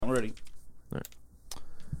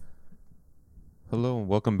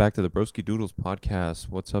welcome back to the Broskiedoodles podcast.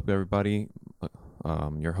 What's up, everybody?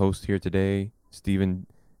 Your host here today,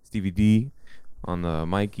 Stevie D, on the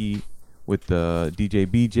Mikey with the DJ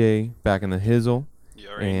BJ back in the hizzle, You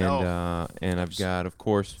already know. And I've got, of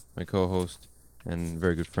course, my co-host and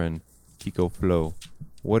very good friend Kiko Flo.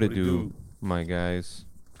 What it do, my guys?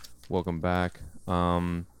 Welcome back,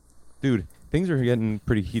 dude. Things are getting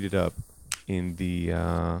pretty heated up in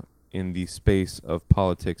the space of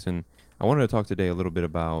politics, and I wanted to talk today a little bit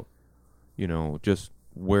about, just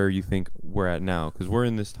where you think we're at now, because we're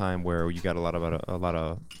in this time where you got a lot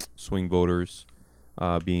of swing voters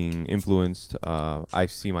being influenced. I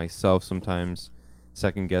see myself sometimes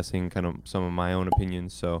second guessing kind of some of my own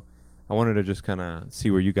opinions, so I wanted to just kind of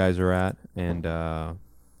see where you guys are at, and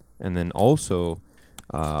then also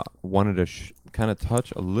wanted to kind of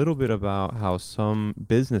touch a little bit about how some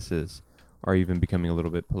businesses are even becoming a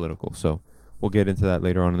little bit political. So we'll get into that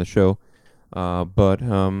later on in the show. But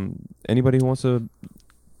anybody who wants to,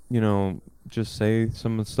 just say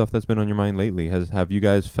some of the stuff that's been on your mind lately. Have you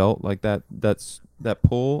guys felt like that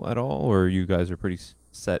pull at all, or you guys are pretty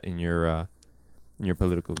set in your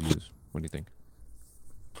political views? What do you think?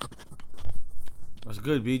 What's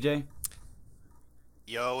good, BJ?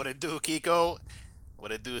 Yo, what it do, Kiko?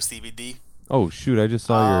 What it do, Stevie D? Oh shoot! I just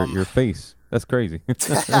saw your face. That's crazy.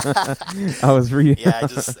 I was reading. Yeah,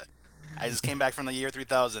 I just came back from the year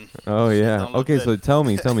 3000. Oh yeah. Okay, good. so tell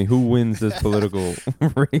me who wins this political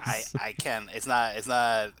race? I can't. It's not.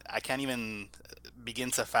 I can't even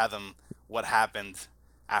begin to fathom what happened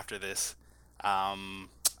after this. I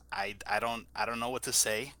don't know what to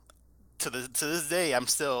say. To this day, I'm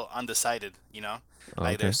still undecided. Like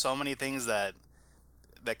Okay. there's so many things that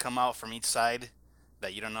come out from each side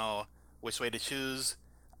that you don't know which way to choose.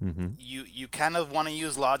 Mm-hmm. You kind of want to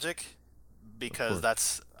use logic because course.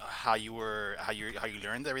 that's how you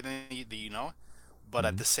learned everything that you know. But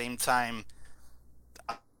at Mhm. the same time,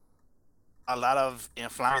 a lot of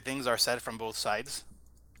inflammatory things are said from both sides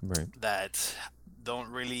Right. that don't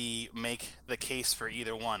really make the case for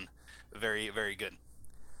either one very, very good.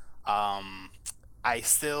 I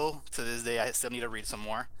still, to this day, I still need to read some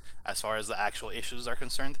more as far as the actual issues are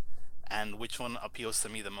concerned, and which one appeals to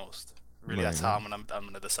me the most. Really, that's how I'm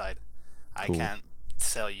gonna decide. I Cool. can't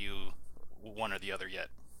tell you one or the other yet.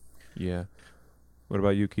 Yeah. What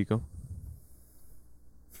about you, Kiko?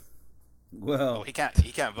 Well, Oh, he can't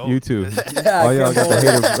vote. You too. yeah, Oh, y'all got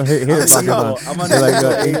the hater I'm pocket on. I'm You're like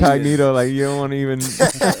single. incognito, like you don't want to even.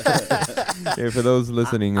 Yeah, for those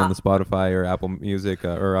listening on the Spotify or Apple Music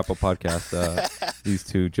or Apple Podcast, these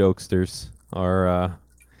two jokesters are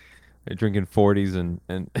drinking 40s and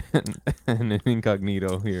an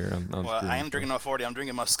incognito here on Well, screen. I am drinking a 40. I'm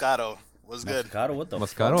drinking Moscato. What's good? Moscato, what the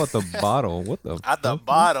Moscato at the bottle. What the? At the fuck?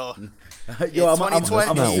 bottle. Yo, I'm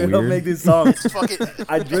 2020. Not straight up weird. make this song. Fuck it.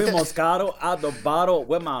 I drink Moscato out the bottle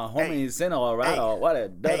with my homie Hey. in Colorado. What a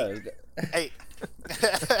Hey.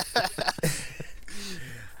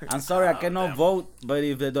 I'm sorry, I cannot damn. vote, but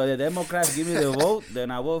if the Democrats give me the vote, then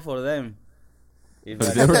I vote for them. If For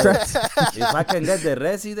the I can- Democrats? If I can get the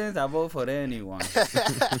residents, I vote for anyone.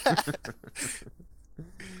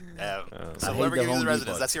 Yeah. I So hate whoever the gives you Home the residence,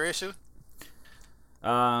 Depot. that's your issue? No,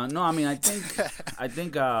 I mean, I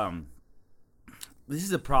think this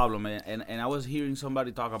is a problem, and I was hearing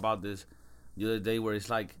somebody talk about this the other day, where it's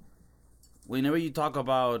like, whenever you talk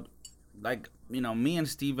about, like, me and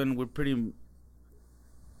Steven, we're pretty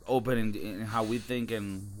open in how we think,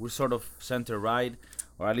 and we're sort of center right,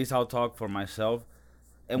 or at least I'll talk for myself.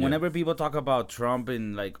 And Yeah. whenever people talk about Trump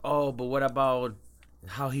and like, oh, but what about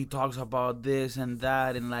how he talks about this and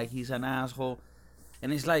that, and like he's an asshole,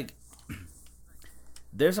 and it's like,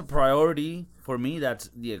 there's a priority for me, that's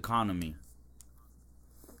the economy,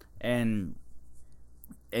 and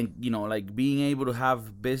like being able to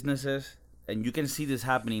have businesses, and you can see this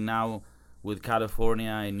happening now with California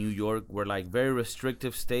and New York, where like very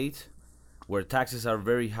restrictive states where taxes are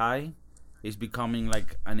very high is becoming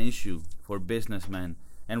like an issue for businessmen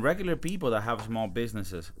and regular people that have small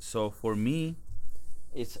businesses. So for me,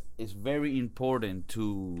 it's very important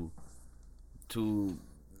to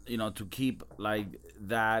keep like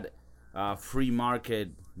that free market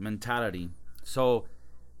mentality. So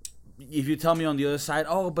if you tell me on the other side,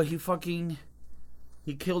 oh, but he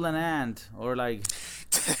killed an ant, or like,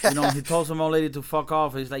 he told some old lady to fuck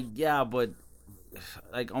off, it's like, yeah, but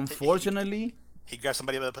like, unfortunately, He grabbed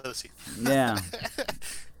somebody by the pussy. yeah.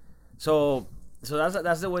 So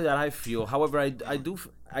that's the way that I feel. However, I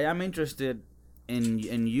am interested in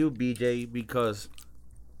you, BJ, because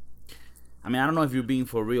I mean, I don't know if you're being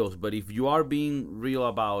for reals, but if you are being real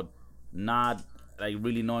about not like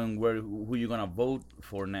really knowing who you're gonna vote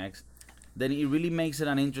for next, then it really makes it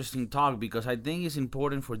an interesting talk, because I think it's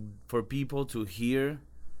important for people to hear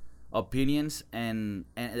opinions and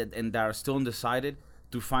that are still undecided,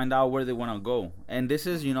 to find out where they want to go. And this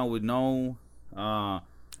is, with no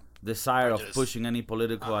desire of pushing any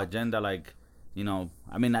political agenda. Like,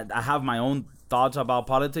 I mean, I have my own thoughts about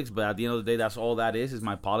politics, but at the end of the day, that's all that is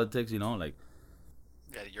my politics. Like.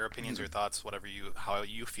 Yeah, your opinions or thoughts, how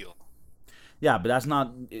you feel. Yeah, but that's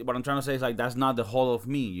not what I'm trying to say. Is like that's not the whole of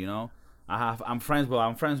me. I'm friends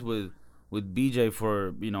with BJ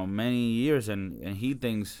for many years, and he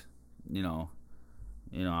thinks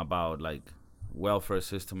about like welfare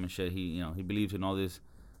system and shit. He believes in all these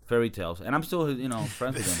fairy tales, and I'm still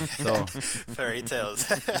friends with him. So fairy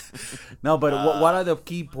tales. No, but what are the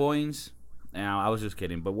key points? And I was just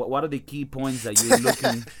kidding. But what are the key points that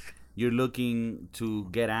you're looking to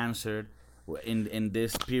get answered in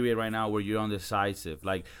this period right now where you're undecisive?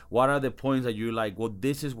 Like, what are the points that you're like, well,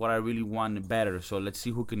 this is what I really want better, so let's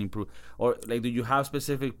see who can improve? Or like, do you have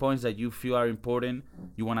specific points that you feel are important,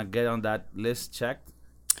 you want to get on that list checked?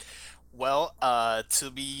 Well,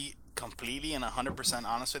 to be completely and 100%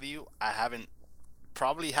 honest with you, I haven't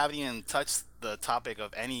even touched the topic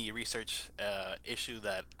of any research issue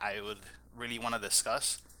that I would really want to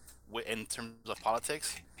discuss in terms of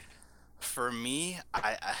politics. For me,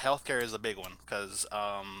 healthcare is a big one, because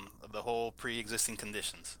the whole pre-existing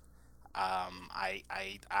conditions. I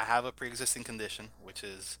have a pre-existing condition, which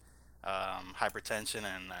is hypertension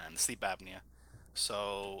and sleep apnea.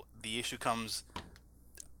 So the issue comes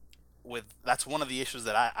with, that's one of the issues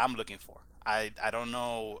that I'm looking for. I don't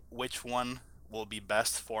know which one will be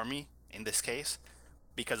best for me in this case,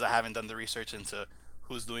 because I haven't done the research into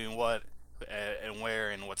who's doing what and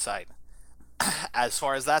where and what side. As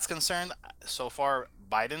far as that's concerned, so far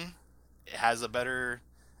Biden has a better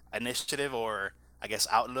initiative, or I guess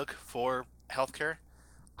outlook, for healthcare.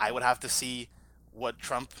 I would have to see what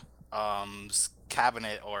Trump's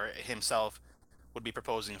cabinet or himself would be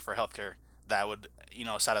proposing for healthcare that would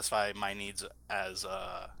satisfy my needs as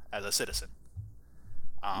a citizen.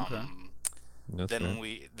 Okay. Then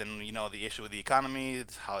the issue with the economy,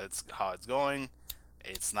 how it's going.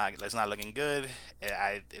 It's not looking good.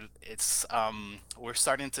 We're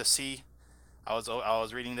starting to see. I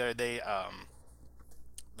was reading the other day.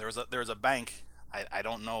 There was a bank. I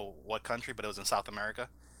don't know what country, but it was in South America,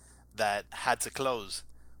 that had to close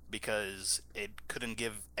because it couldn't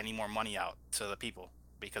give any more money out to the people,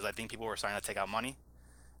 because I think people were starting to take out money,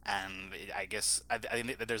 and I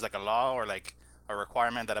think that there's like a law or like a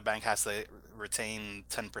requirement that a bank has to retain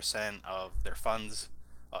 10% of their funds,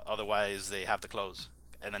 otherwise they have to close.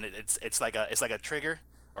 And then it's like a trigger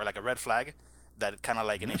or like a red flag that kind of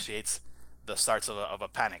like initiates the starts of an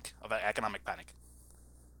economic panic.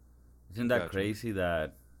 Isn't that crazy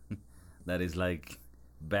that is like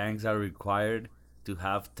banks are required to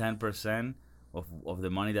have 10% of the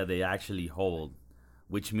money that they actually hold,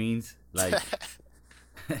 which means like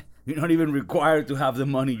you're not even required to have the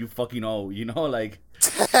money you fucking owe, like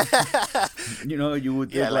you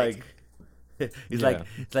would think like it's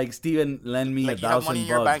like Steven lend me like $1,000 you have money in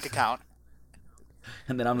your bank account,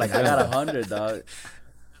 and then I'm like, I got 100, dog.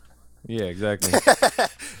 Yeah, exactly.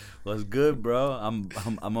 What's good, bro?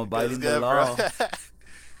 I'm abiding the law.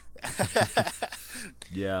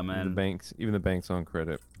 Yeah, man. Even the banks on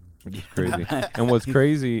credit, which is crazy. And what's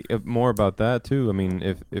crazy more about that too, I mean,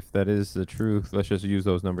 if that is the truth, let's just use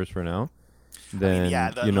those numbers for now. Then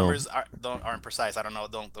the numbers aren't precise. I don't know.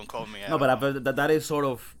 Don't quote me. No, but I've heard that is sort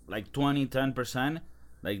of like 10%.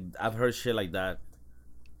 Like, I've heard shit like that.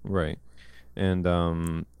 Right. And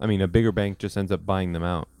I mean, a bigger bank just ends up buying them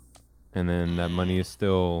out, and then that money is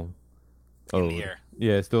still in the air.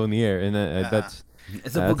 Yeah, it's still in the air, and that's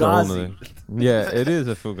it's a fugazi. Yeah, it is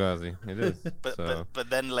a fugazi. It is. But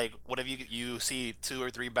then, like, what if you see 2 or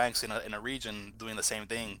 3 banks in a region doing the same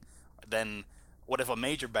thing? Then what if a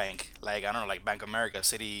major bank, like, I don't know, like Bank of America,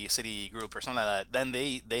 Citi Group or something like that, then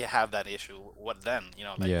they have that issue? What then?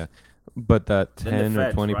 Like, yeah, but that 10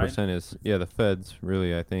 or 20% right? is the Feds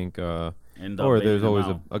really, I think. Or there's always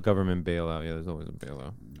a government bailout. Yeah, there's always a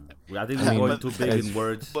bailout. I think we're going too big in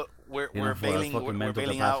words. But we're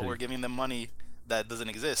bailing out. We're giving them money that doesn't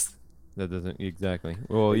exist. That doesn't exactly.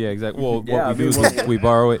 Well, yeah, exactly. Well, what we do is we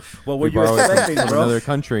borrow it. Well, we borrow it from another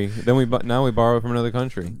country. Then we borrow it from another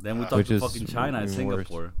country. Then we talk to fucking China and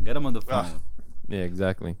Singapore. Worse. Get them on the phone. Yeah,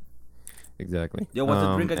 exactly. Yo, what's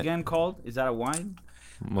the drink again called? Is that a wine?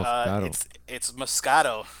 Moscato. It's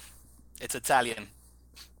Moscato. It's Italian.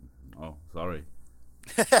 Oh, sorry.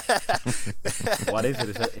 What is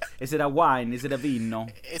it? Is it a wine? Is it a vino?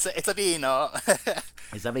 It's a vino.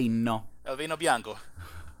 It's a vino. A vino bianco.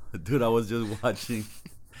 Dude, I was just watching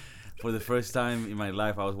for the first time in my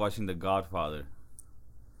life, I was watching The Godfather.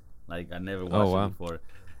 Like I never watched it before,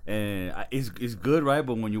 and it's good, right?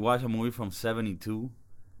 But when you watch a movie from '72,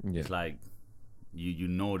 it's like you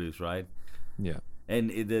notice, right? Yeah. And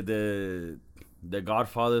the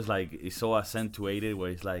Godfather's like is so accentuated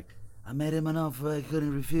where it's like I met him enough I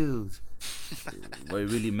couldn't refuse. Where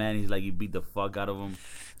really man, he's like you beat the fuck out of him.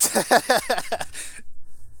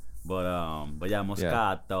 But yeah,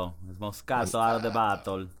 Moscato. It's Moscato out of the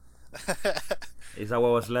bottle. Is that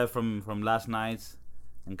what was left from last night's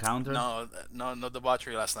encounter? No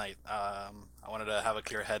debauchery last night. I wanted to have a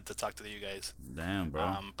clear head to talk to you guys. Damn,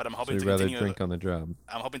 bro. But I'm So hoping you'd to rather continue. drink on the job.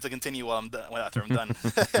 I'm hoping to continue while I'm done. After I'm done.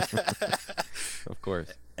 Of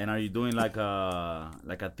course. And are you doing like a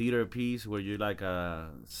theater piece where you're like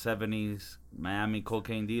a 70s Miami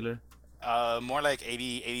cocaine dealer? More like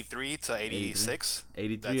 83 to 86.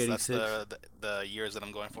 83, That's 86. the years that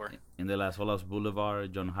I'm going for. In the Las Olas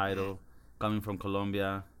Boulevard, John Jairo, coming from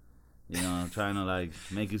Colombia, trying to like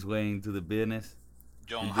make his way into the business.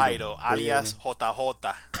 John Jairo, alias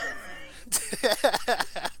JJ.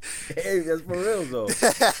 Hey, that's for real though.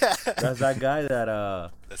 That's that guy that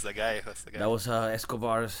That's the guy. that was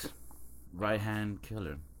Escobar's right hand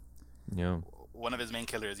killer. Yeah. One of his main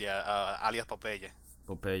killers, yeah, alias Popeye,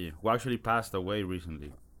 who actually passed away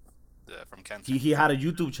recently. From cancer. He had a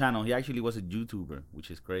YouTube channel. He actually was a YouTuber,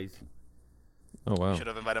 which is crazy. Oh wow. Should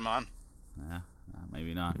have invited him on. Yeah,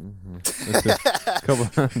 maybe not. Couple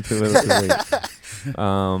too little, too late.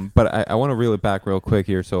 But I want to reel it back real quick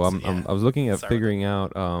here. So I was looking at figuring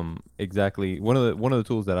out exactly one of the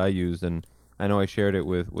tools that I used, and I know I shared it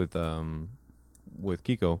with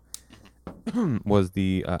Kiko. Was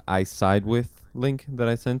the I side with link that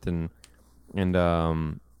I sent, and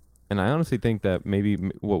I honestly think that maybe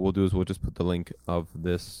what we'll do is we'll just put the link of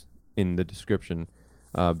this in the description,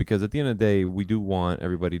 because at the end of the day, we do want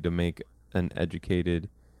everybody to make an educated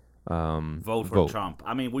vote for Trump.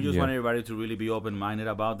 I mean, we just want everybody to really be open-minded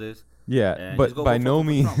about this. Yeah, but by no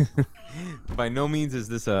means, by no means is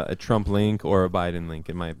this a Trump link or a Biden link,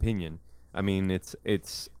 in my opinion. I mean, it's.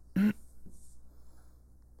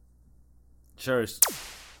 Sure.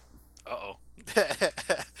 Uh-oh.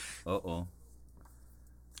 Uh-oh.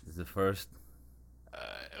 Is the first.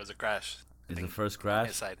 It was a crash. Is the first crash?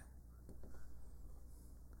 His side.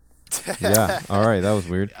 Yeah. All right. That was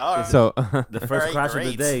weird. Right. So the first crash of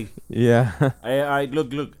the day. Yeah. All right.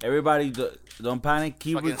 Look. Everybody, don't panic.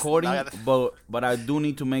 Keep Fucking recording. But I do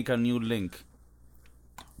need to make a new link.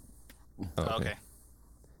 Oh, okay.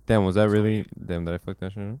 Damn. Was that really? Damn. Did I fuck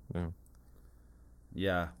that shit up? No.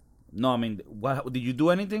 Yeah. No. I mean, what did you do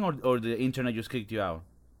anything, or the internet just kicked you out?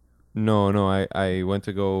 No. I went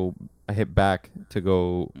to go. I hit back to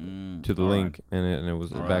go to the link, and it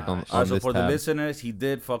was back on so this for tab. the listeners, he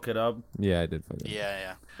did fuck it up. Yeah, I did fuck it up.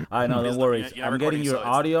 Yeah. I know. Don't worry. I'm getting your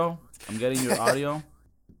audio. I'm getting your audio.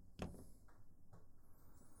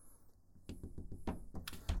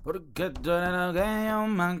 Porque tú eres lo que yo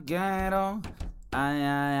más quiero. Ay,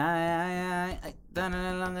 ay, ay, ay, ay. Tú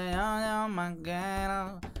eres lo que yo más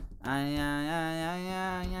quiero. Ay, ay, ay, ay,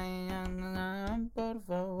 ay, ay, ay, por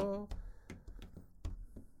favor.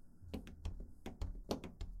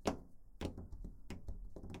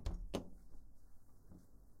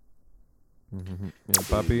 El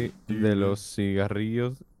papi de los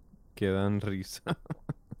cigarrillos que dan risa.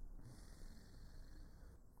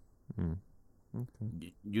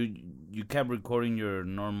 Okay. You kept recording your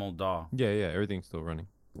normal DAW. Yeah, everything's still running.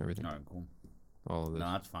 Everything. All right, cool. All of this.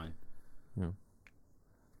 No, that's fine. Yeah.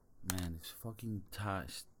 Man, it's fucking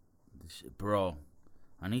touched. Bro,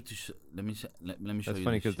 I need to let me show That's you. That's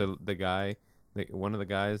funny because the guy, one of the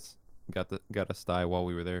guys got a sty while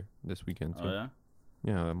we were there this weekend too. Oh yeah.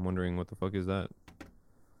 Yeah, I'm wondering what the fuck is that?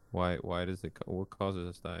 Why does it? What causes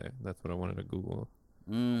a sty? That's what I wanted to Google.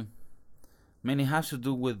 Man, it has to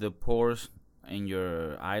do with the pores in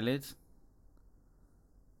your eyelids.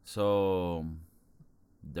 So,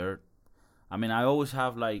 dirt. I mean, I always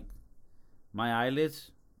have like my eyelids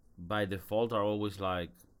by default are always like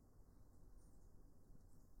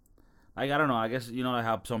I don't know. I guess I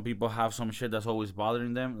have some people have some shit that's always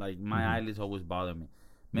bothering them. Like my eyelids always bother me.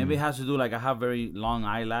 Maybe it has to do like I have very long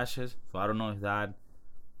eyelashes, so I don't know if that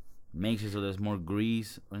makes it so there's more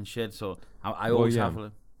grease and shit. So I always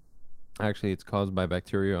have. Actually, it's caused by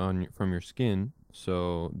bacteria from your skin,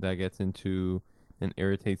 so that gets into and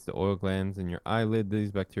irritates the oil glands in your eyelid.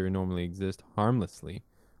 These bacteria normally exist harmlessly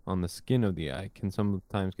on the skin of the eye, can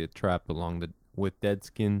sometimes get trapped with dead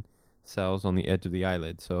skin cells on the edge of the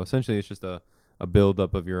eyelid. So essentially, it's just a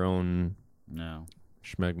buildup of your own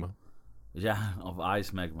schmegma. Yeah, of eye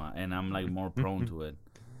smegma, and I'm like more prone to it.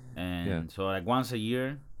 And so like once a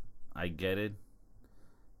year, I get it.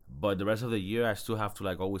 But the rest of the year, I still have to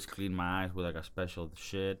like always clean my eyes with like a special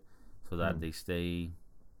shit so that they stay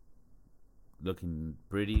looking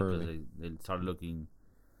pretty because they start looking.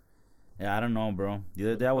 Yeah, I don't know, bro. The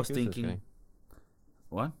other day I was thinking.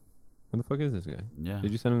 What? Who the fuck is this guy? Yeah.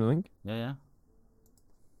 Did you send him the link? Yeah.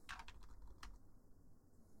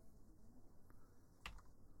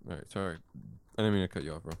 All right, sorry. I didn't mean to cut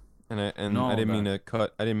you off, bro. And I No, didn't mean to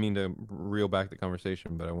cut. I didn't mean to reel back the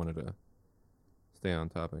conversation, but I wanted to stay on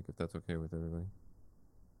topic if that's okay with everybody.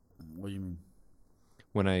 What do you mean?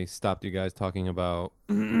 When I stopped you guys talking about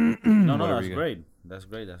No, that's great. That's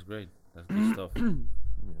great. That's good stuff.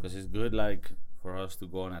 Because it's good, like, for us to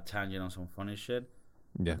go on a tangent on some funny shit.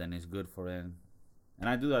 Yeah. Then it's good for them. And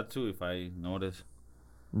I do that too if I notice.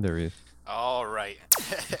 There he is. All right.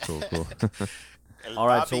 Cool. El All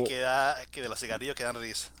right, papi que de los cigarrillos que dan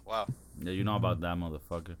risa. Wow. Yeah, you know about that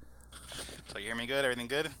motherfucker. So you hear me good? Everything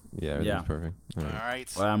good? Yeah, everything's perfect. All right.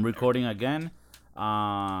 Well, I'm recording again.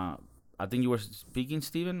 I think you were speaking,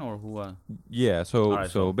 Steven, or who? Yeah, so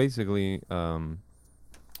right, so basically, I'm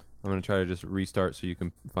gonna try to just restart so you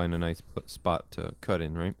can find a nice spot to cut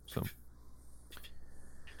in, right?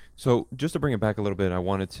 So just to bring it back a little bit, I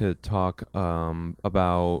wanted to talk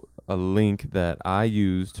about a link that I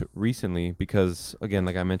used recently because, again,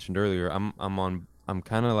 like I mentioned earlier, I'm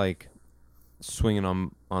kind of like swinging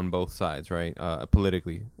on both sides, right?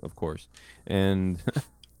 Politically, of course, and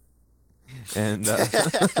and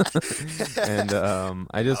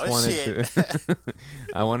I just wanted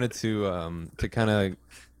to kind of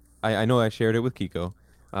I know I shared it with Kiko.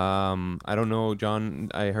 I don't know, John.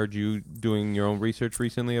 I heard you doing your own research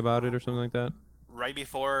recently about it or something like that. Right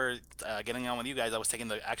before getting on with you guys, I was taking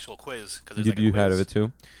the actual quiz. You had it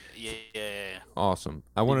too? Yeah. Awesome.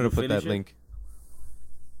 I wanted to put that link.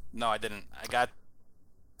 No, I didn't. I got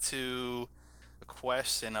to a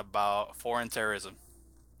question about foreign terrorism.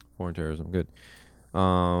 Foreign terrorism, good.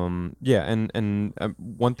 Yeah, and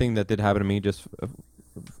one thing that did happen to me, just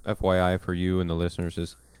FYI for you and the listeners,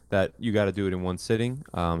 is that you got to do it in one sitting.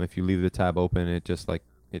 If you leave the tab open, it just like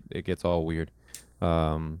it gets all weird.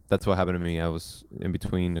 That's what happened to me. I was in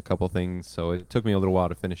between a couple things, so it took me a little while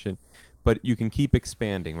to finish it. But you can keep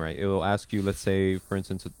expanding, right? It will ask you, let's say, for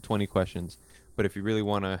instance, 20 questions. But if you really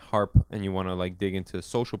want to harp and you want to like dig into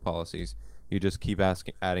social policies, you just keep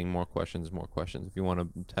adding more questions. If you want to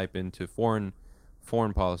type into foreign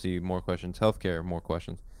policy, more questions. Healthcare, more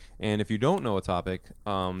questions. And if you don't know a topic,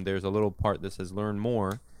 there's a little part that says learn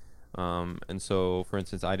more. And so, for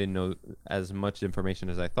instance, I didn't know as much information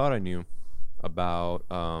as I thought I knew about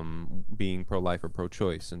being pro-life or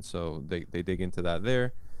pro-choice. And so they dig into that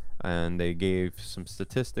there, and they gave some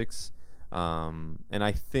statistics. And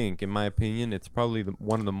I think, in my opinion, it's probably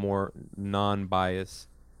one of the more non-biased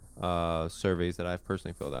surveys that I've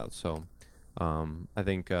personally filled out. So I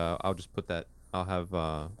think I'll just put that. I'll have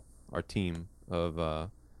our team of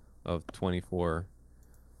 24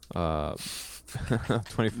 put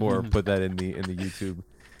that in the YouTube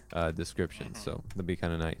description. So that'd be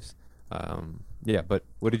kind of nice. Yeah, but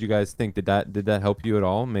what did you guys think? Did that help you at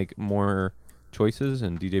all make more choices?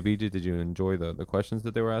 And DJB, did you enjoy the questions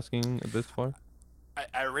that they were asking this far?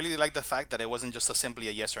 I really like the fact that it wasn't just simply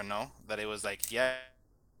a yes or no, that it was like yes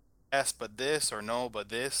but this, or no but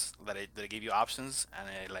this, that it gave you options, and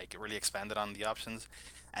it like really expanded on the options,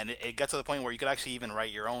 and it got to the point where you could actually even write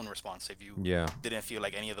your own response if you didn't feel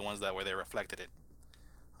like any of the ones that were there reflected it.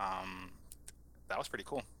 That was pretty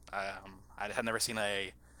cool. I had never seen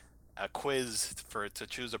a quiz to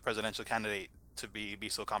choose a presidential candidate to be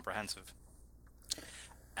so comprehensive.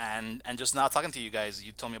 And just now talking to you guys,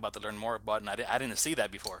 you told me about the learn more button. I didn't see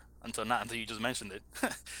that before until you just mentioned it.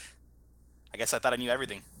 I guess I thought I knew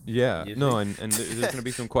everything. Yeah, no, and there's going to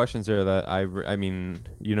be some questions there that I mean,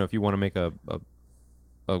 you know, if you want to make a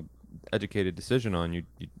educated decision on, you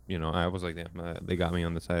know, I was like, damn, they got me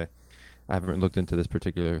on this. I haven't looked into this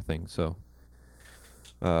particular thing, so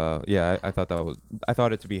yeah, I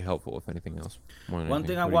thought it to be helpful, if anything else. One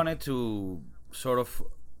thing I wanted to sort of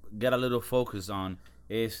get a little focus on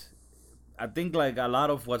is, I think like a lot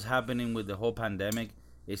of what's happening with the whole pandemic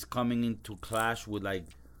is coming into clash with like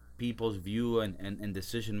people's view and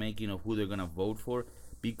decision making of who they're gonna vote for,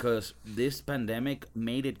 because this pandemic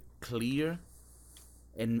made it clear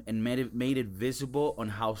and made it visible on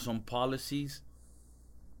how some policies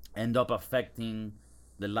end up affecting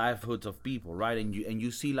the livelihoods of people, right? And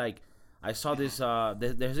you see, like, I saw this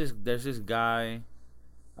there's this guy,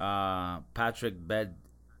 Patrick David.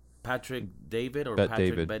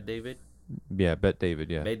 Yeah, Bet David.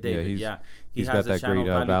 Yeah, Bet David. Yeah, he has got that great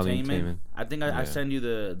Valuetainment. I think I send you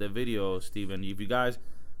the video, Steven. If you guys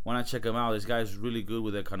want to check him out. This guy's really good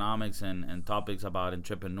with economics and topics about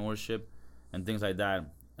entrepreneurship and things like that.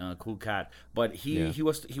 Cool cat. But he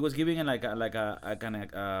was giving it like a kind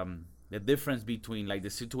of the difference between like the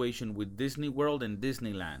situation with Disney World and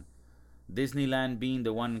Disneyland. Disneyland being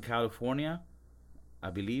the one in California, I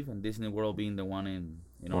believe, and Disney World being the one in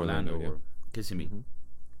Orlando or Kissimmee.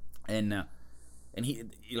 And he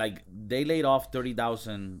like they laid off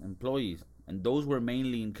 30,000 employees, and those were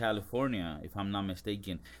mainly in California, if I'm not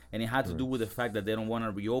mistaken. And it had to do with the fact that they don't want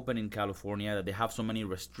to reopen in California, that they have so many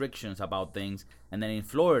restrictions about things. And then in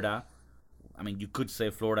Florida, I mean, you could say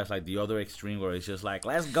Florida's like the other extreme where it's just like,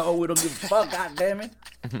 let's go, we don't give a fuck, god damn it.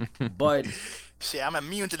 But shit, I'm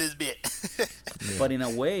immune to this bit. but in a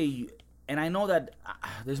way, and I know that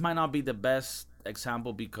this might not be the best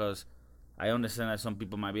example because I understand that some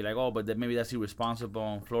people might be like, oh, but maybe that's irresponsible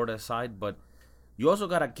on Florida's side. But you also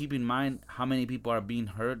got to keep in mind how many people are being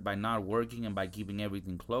hurt by not working and by keeping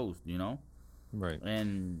everything closed, you know? Right.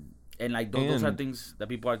 And like those are things that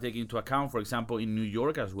people are taking into account. For example, in New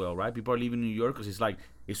York as well, right? People are leaving New York because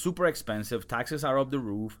it's super expensive. Taxes are up the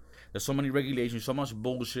roof. There's so many regulations, so much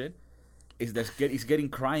bullshit. It's getting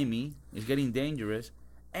crimey. It's getting dangerous.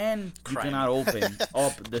 And you cannot open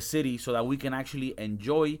up the city so that we can actually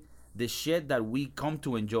enjoy the shit that we come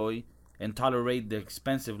to enjoy and tolerate the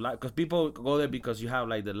expensive life. Because people go there because you have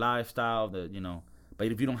like the lifestyle, But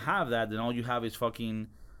if you don't have that, then all you have is fucking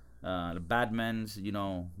Batman's,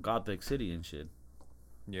 Gothic City and shit.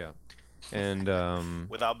 Yeah, and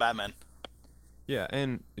without Batman. Yeah,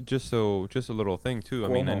 and just a little thing too. I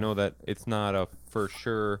mean, I know that it's not a for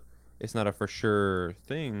sure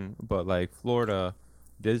thing, but like Florida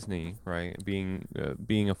Disney, right? Being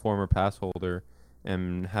a former pass holder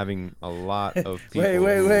and having a lot of people.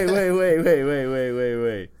 Wait.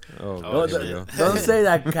 Oh, don't say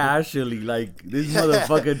that casually. Like this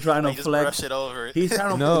motherfucker trying to flex. Brush it over. He's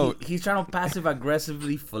trying to he's trying to passive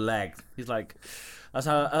aggressively flex. He's like, as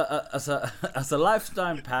a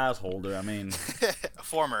lifetime pass holder. I mean,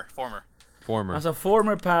 former. As a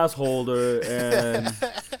former pass holder, and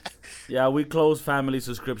yeah, we closed family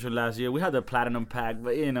subscription last year. We had the platinum pack,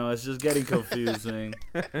 but it's just getting confusing.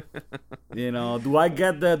 Do I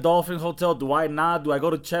get the Dolphin Hotel? Do I not? Do I go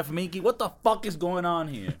to Chef Mickey? What the fuck is going on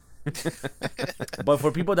here? But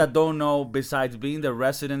for people that don't know, besides being the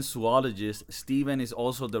resident zoologist, Steven is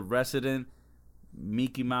also the resident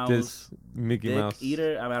Mickey Mouse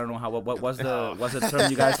eater. I mean, I don't know what's the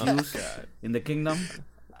term you guys use in the kingdom.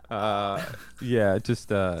 Yeah,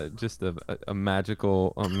 just a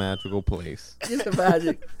magical place. Just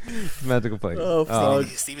a magical place. Oh fuck!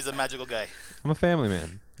 Stevie's a magical guy. I'm a family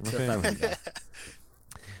man.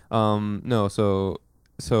 No, so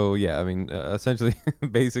yeah, I mean, essentially,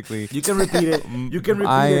 basically, you can repeat it. You can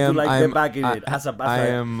repeat it to like get back in it.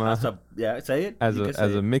 Say it. As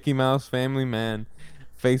a Mickey Mouse family man,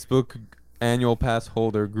 Facebook annual pass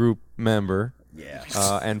holder group member. Yeah.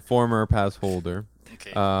 And former pass holder.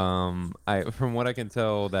 Okay. From what I can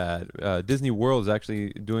tell, that Disney World is actually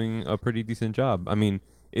doing a pretty decent job. I mean,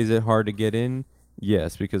 is it hard to get in?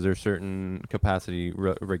 Yes, because there's certain capacity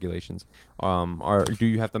regulations. Do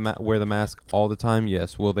you have to wear the mask all the time?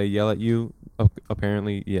 Yes. Will they yell at you?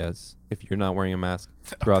 Apparently, yes. If you're not wearing a mask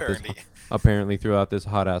throughout this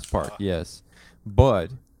hot ass park, yes.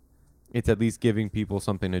 But it's at least giving people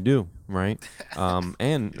something to do, right?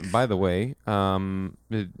 And by the way,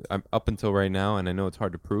 up until right now, and I know it's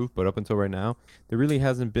hard to prove, but up until right now, there really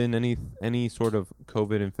hasn't been any sort of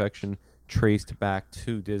COVID infection traced back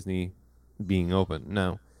to Disney being open.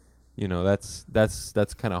 Now, that's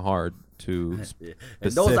kind of hard to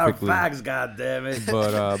and those are facts,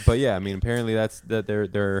 goddammit. But yeah, I mean, apparently that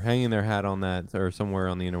they're hanging their hat on that or somewhere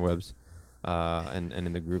on the interwebs. And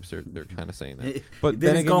in the groups they're kind of saying that. But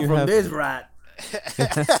then again, come from this rat.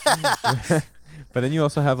 But then you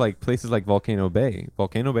also have like places like Volcano Bay.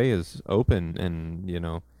 Volcano Bay is open, and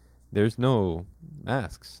there's no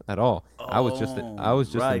masks at all. I was just in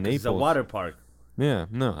Naples. It's a water park. Yeah,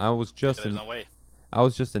 no, I was just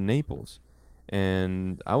in Naples,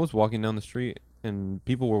 and I was walking down the street, and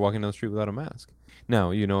people were walking down the street without a mask.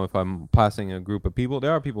 Now, if I'm passing a group of people,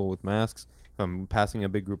 there are people with masks. If I'm passing a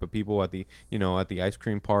big group of people at the ice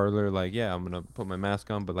cream parlor, like, yeah, I'm gonna put my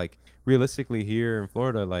mask on. But like realistically, here in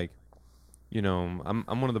Florida, like, I'm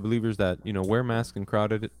one of the believers that wear masks in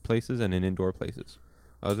crowded places and in indoor places.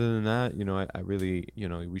 Other than that, I really,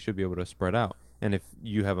 we should be able to spread out. And if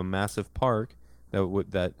you have a massive park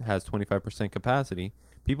that has 25% capacity,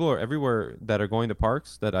 people are everywhere that are going to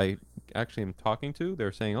parks that I actually am talking to.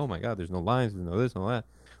 They're saying, "Oh my God, there's no lines, there's no this, no that."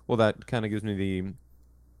 Well, that kind of gives me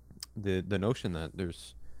the notion that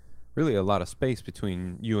there's really a lot of space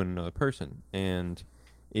between you and another person. And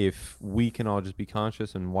if we can all just be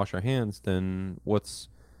conscious and wash our hands, then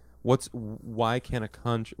why can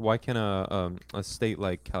a state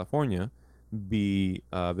like California be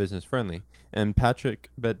business friendly? And Patrick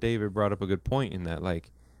Bet David brought up a good point in that,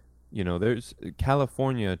 like, there's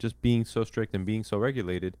California just being so strict and being so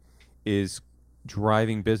regulated is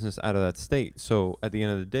driving business out of that state. So at the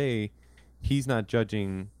end of the day, he's not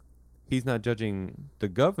judging the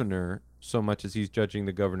governor so much as he's judging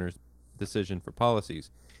the governor's decision for policies.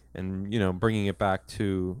 And bringing it back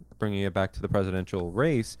to the presidential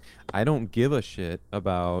race, I don't give a shit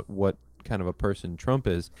about what kind of a person Trump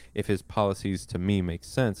is if his policies to me make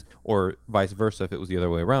sense, or vice versa if it was the other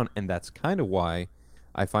way around. And that's kind of why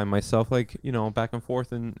I find myself, like, back and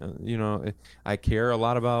forth, and I care a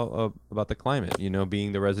lot about the climate.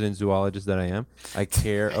 Being the resident zoologist that I am, I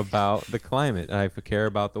care about the climate. I care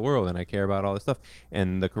about the world, and I care about all this stuff.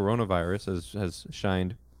 And the coronavirus has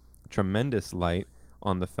shined tremendous light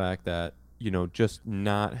on the fact that just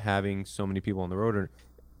not having so many people on the road,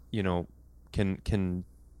 can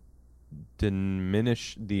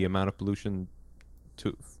diminish the amount of pollution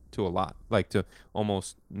to a lot, like to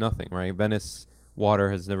almost nothing, right? Venice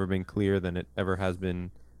water has never been clearer than it ever has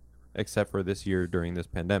been, except for this year during this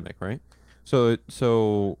pandemic, right?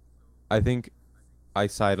 So I think I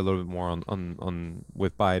side a little bit more on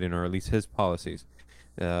with Biden, or at least his policies.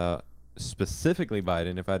 Specifically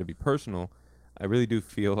Biden, if I had to be personal, I really do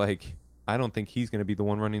feel like I don't think he's going to be the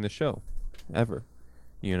one running the show ever.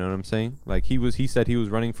 You know what I'm saying? Like, he said he was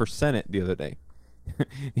running for Senate the other day.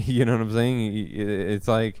 You know what I'm saying? It's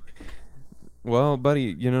like, well,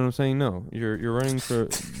 buddy, you know what I'm saying? No, you're running for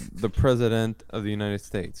the president of the United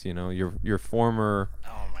States. Your former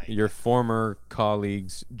former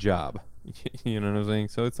colleague's job. You know what I'm saying?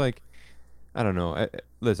 So it's like, I don't know.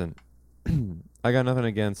 Listen, I got nothing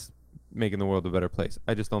against making the world a better place.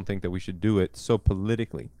 I just don't think that we should do it so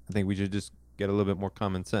politically. I think we should just get a little bit more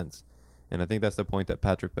common sense. And I think that's the point that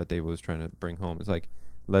Patrick Bet-David was trying to bring home. It's like,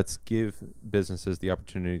 let's give businesses the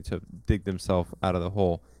opportunity to dig themselves out of the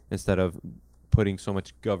hole instead of putting so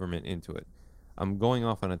much government into it. I'm going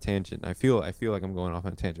off on a tangent. I feel like I'm going off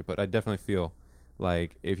on a tangent, but I definitely feel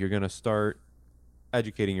like if you're going to start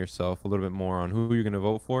educating yourself a little bit more on who you're going to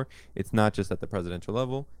vote for, it's not just at the presidential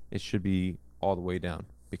level. It should be all the way down.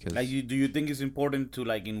 Because do you think it's important to,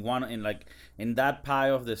 like, in that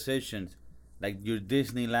pile of decisions, like your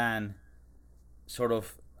Disneyland sort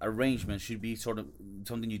of arrangement should be sort of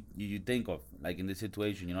something you think of, like, in this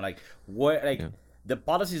situation, like what, like, the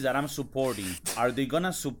policies that I'm supporting, are they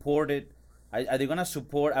gonna support it? Are they gonna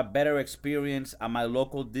support a better experience at my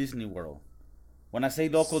local Disney World? When I say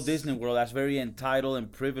local Disney World, that's very entitled and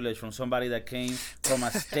privileged from somebody that came from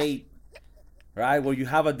a state, right, where you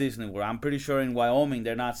have a Disney World. I'm pretty sure in Wyoming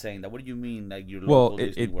they're not saying that. What do you mean, like, your local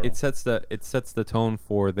Disney World? It sets the tone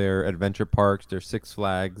for their adventure parks, their Six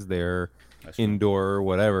Flags, their indoor or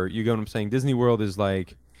whatever. You get what I'm saying? Disney World is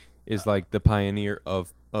like the pioneer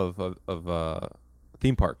of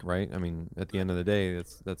theme park, right? I mean, at the end of the day,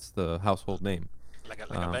 that's the household name. Like a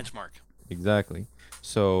benchmark. Exactly.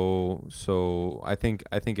 So I think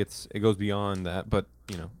it goes beyond that. But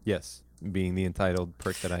yes, being the entitled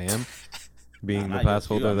prick that I am, being the pass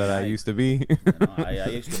holder that I used to be,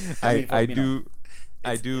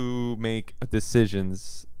 I do make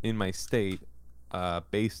decisions in my state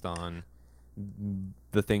based on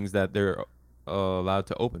the things that they're allowed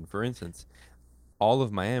to open. For instance, all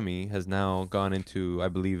of Miami has now gone into, I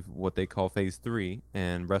believe, what they call phase 3,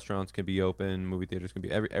 and restaurants can be open, movie theaters can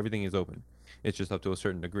be, everything is open. It's just up to a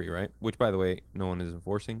certain degree, right? Which, by the way, no one is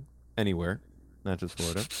enforcing anywhere, not just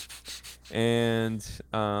Florida. And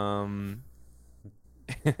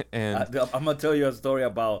and I'm gonna tell you a story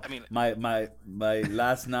about my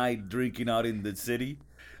last night drinking out in the city.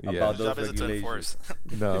 About those regulations.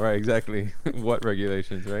 No, right, exactly. What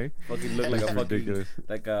regulations, right? Fucking look like a ridiculous.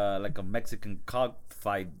 like a Mexican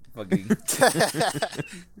cockfight, fucking.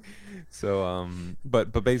 So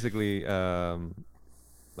but basically I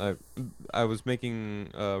was making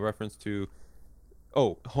reference to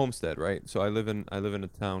Homestead, right? So I live in a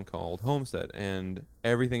town called Homestead, and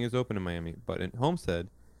everything is open in Miami, but in Homestead,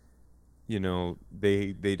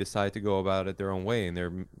 they decide to go about it their own way, and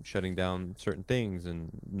they're shutting down certain things, and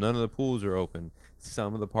none of the pools are open.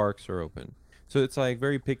 Some of the parks are open. So it's like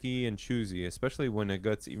very picky and choosy, especially when it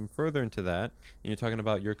gets even further into that, and you're talking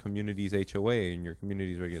about your community's HOA and your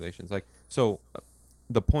community's regulations. Like, so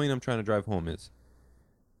the point I'm trying to drive home is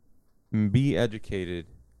be educated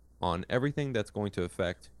on everything that's going to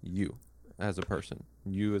affect you as a person.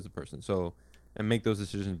 So, and make those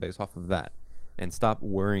decisions based off of that. And stop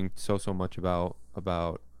worrying so much about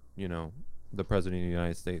the president of the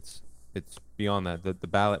United States it's beyond that. The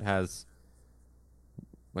ballot has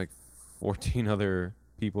like 14 other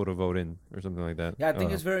people to vote in or something like that. Yeah, I I don't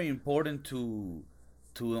think know. it's very important to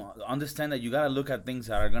understand that you gotta look at things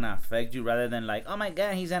that are gonna affect you rather than like, oh my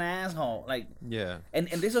god, he's an asshole. Like, Yeah. and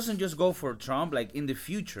this doesn't just go for Trump. Like in the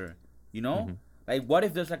future, you know, Hmm. like what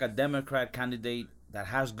if there's like a Democrat candidate that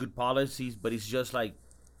has good policies, but it's just like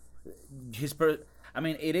his per. I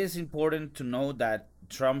mean, it is important to know that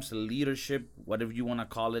Trump's leadership, whatever you want to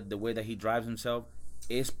call it, the way that he drives himself,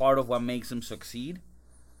 is part of what makes him succeed.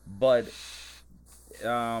 But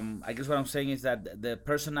I guess what I'm saying is that the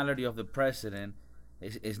personality of the president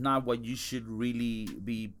is not what you should really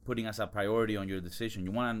be putting as a priority on your decision.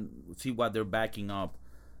 You want to see what they're backing up.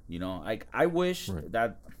 You know, like I wish Right.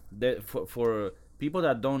 that for people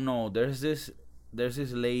that don't know, there's this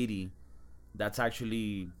lady that's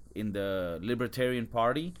actually in the Libertarian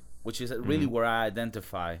Party, which is really Hmm. where I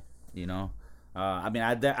identify. You know, I mean,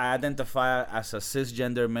 I identify as a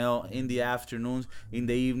cisgender male in the afternoons. In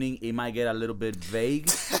the evening, it might get a little bit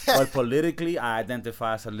vague, but politically, I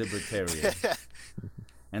identify as a libertarian.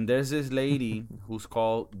 And there's this lady who's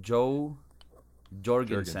called Joe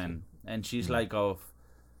Jorgensen. Jorgensen, and she's Hmm. like of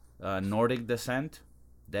Nordic descent,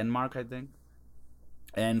 Denmark, I think.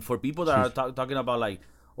 And for people that are Sheesh. talking about like,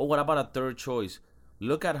 oh, what about a third choice?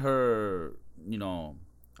 Look at her, you know,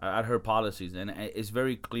 at her policies, and it's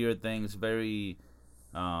very clear things, very,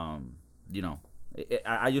 um, you know,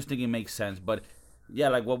 I just think it makes sense. But yeah,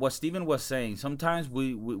 like what Steven was saying, sometimes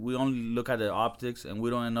we only look at the optics and we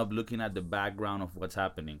don't end up looking at the background of what's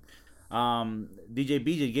happening. DJ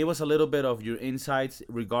BJ gave us a little bit of your insights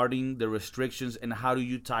regarding the restrictions and how do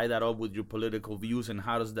you tie that up with your political views and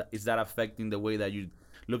how does that is that affecting the way that you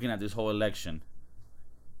looking at this whole election?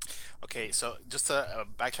 Okay, so just to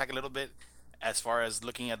backtrack a little bit, as far as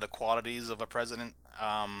looking at the qualities of a president,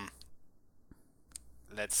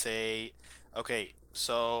 let's say, okay,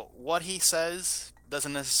 so what he says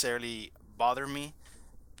doesn't necessarily bother me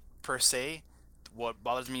per se. What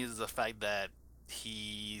bothers me is the fact that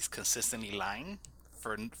he's consistently lying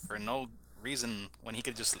for no reason when he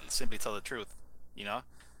could just simply tell the truth, you know?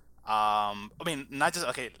 I mean, not just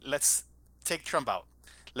okay. Let's take Trump out.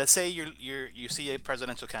 Let's say you see a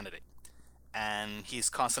presidential candidate, and he's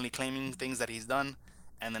constantly claiming things that he's done,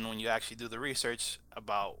 and then when you actually do the research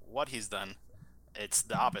about what he's done, it's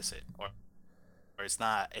the opposite, or it's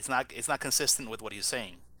not consistent with what he's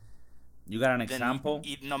saying. You got an Then example?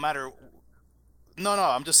 no matter, no,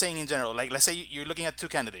 I'm just saying in general. Like let's say you're looking at two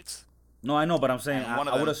candidates, No, I know, but I'm saying and one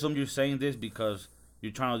of I would them, assume you're saying this because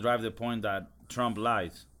you're trying to drive the point that Trump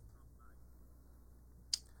lies.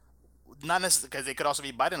 not necessarily because it could also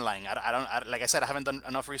be Biden lying. Like I said, I haven't done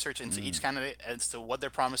enough research into each Mm. candidate as to what they're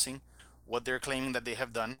promising, what they're claiming that they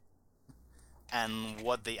have done, and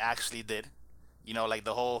what they actually did. You know, like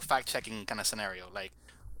the whole fact checking kind of scenario. Like,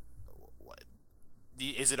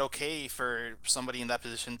 is it okay for somebody in that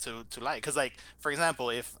position to lie? Because, like, for example,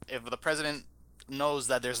 if the president knows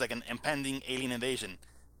that there's like an impending alien invasion,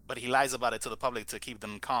 but he lies about it to the public to keep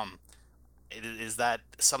them calm, is that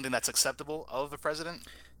something that's acceptable of the president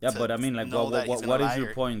Yeah, to but I mean, like, know that he's gonna what is lie? your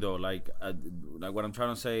Or point though? Like what I'm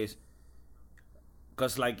trying to say is,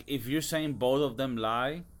 because like if you're saying both of them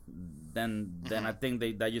lie, then I Mhm, think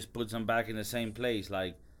that just puts them back in the same place.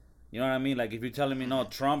 Like, you know what I mean? Like if you're telling me no, mhm.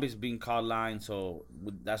 Trump is being caught lying, so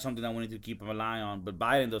that's something that we need to keep an eye on. But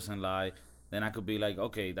Biden doesn't lie, then I could be like,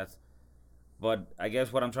 okay, that's. But I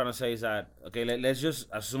guess what I'm trying to say is that okay, let's just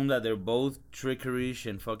assume that they're both trickerish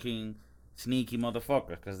and fucking sneaky motherfuckers,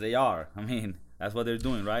 because they are. I mean, that's what they're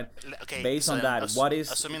doing, right? Okay, Based so on then that, what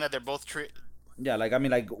is assuming that they're both true. yeah, like I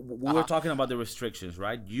mean, like we Uh were huh. talking about the restrictions,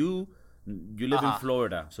 right? You Uh live in huh.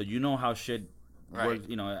 Florida, so you know how shit Right. works.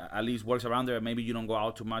 You know, at least works around there. Maybe you don't go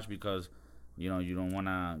out too much because you don't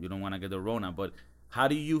wanna get the Rona. But how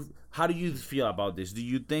do you feel about this? Do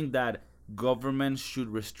you think that government should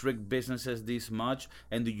restrict businesses this much?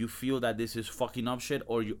 And do you feel that this is fucking up shit,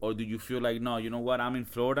 or do you feel like no, you know what? I'm in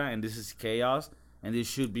Florida and this is chaos and this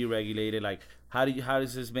should be regulated. Like, how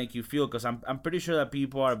does this make you feel? Because I'm pretty sure that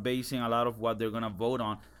people are basing a lot of what they're gonna vote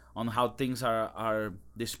on how things are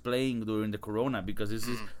displaying during the corona, because this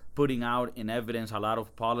is Mhm. putting out in evidence a lot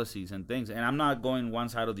of policies and things. And I'm not going one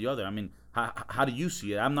side or the other. I mean, how do you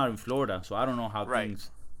see it? I'm not in Florida, so I don't know how Right.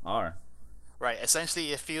 things are. Right.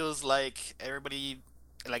 Essentially, it feels like everybody,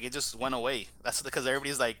 like it just went away. That's because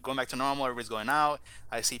everybody's like going back to normal. Everybody's going out.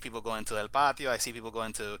 I see people going to El Patio. I see people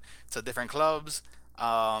going to different clubs.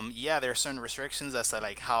 Yeah, there are certain restrictions as to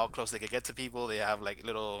like how close they could get to people. They have like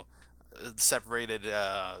little separated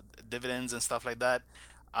dividends and stuff like that.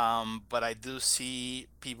 But I do see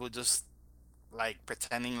people just like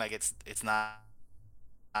pretending like it's not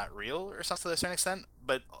real or something to a certain extent,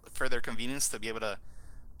 but for their convenience to be able to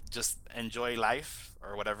just enjoy life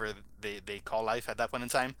or whatever they call life at that point in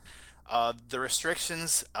time. The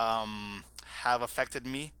restrictions have affected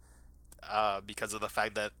me because of the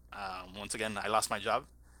fact that once again I lost my job.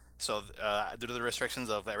 So due to the restrictions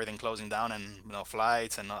of everything closing down and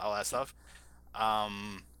flights and all that stuff,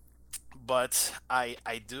 um, but I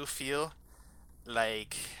do feel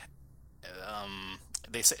like um,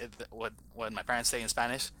 they say what my parents say in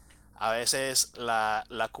Spanish. A veces la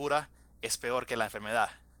cura es peor que la enfermedad,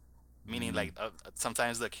 meaning like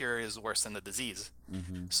sometimes the cure is worse than the disease.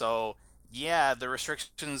 Mm-hmm. So yeah, the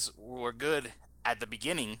restrictions were good at the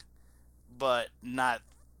beginning, but not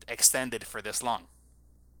extended for this long.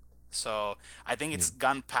 So I think Yeah. it's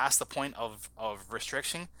gone past the point of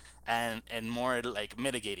restriction and more like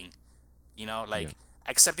mitigating, Yeah. like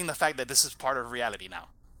accepting the fact that this is part of reality now.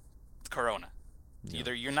 Corona. Yeah.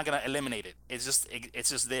 Either you're not gonna eliminate it. It's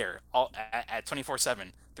just there all at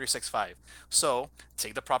 24/7, 365. So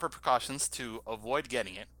take the proper precautions to avoid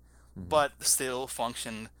getting it, Mm-hmm. but still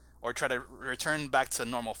function or try to return back to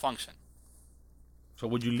normal function. So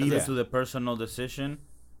would you Because leave it Yeah. to the personal decision?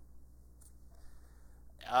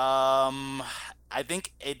 um, I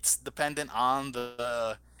think it's dependent on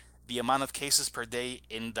the amount of cases per day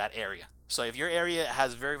in that area. So if your area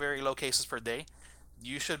has very very low cases per day,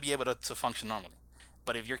 you should be able to function normally.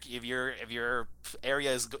 But if your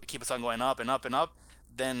area keeps on going up and up and up,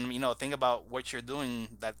 then think about what you're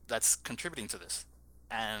doing that's contributing to this,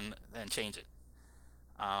 and change it.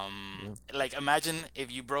 Yeah. Like imagine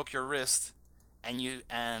if you broke your wrist, and you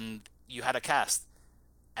had a cast,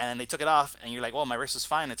 and they took it off, and you're like, well, my wrist is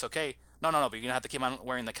fine, it's okay. No, no, no, but you're gonna have to keep on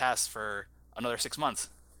wearing the cast for another 6 months.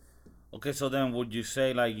 Okay, so then would you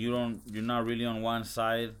say like you're not really on one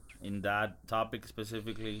side in that topic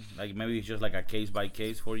specifically? Like maybe it's just like a case by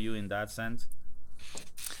case for you in that sense?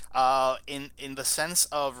 In the sense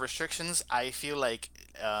of restrictions, I feel like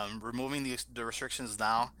removing the restrictions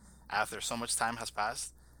now, after so much time has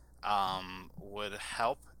passed, would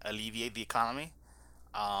help alleviate the economy.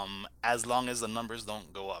 As long as the numbers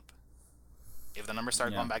don't go up. If the numbers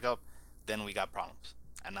start Yeah. going back up, then we got problems.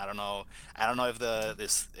 And I don't know. I don't know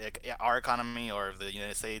if our economy or if the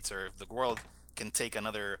United States or if the world can take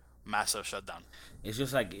another massive shutdown. It's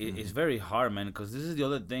just like it's Mm-hmm. very hard, man. Because this is the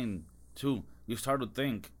other thing too. You start to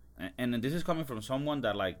think, and this is coming from someone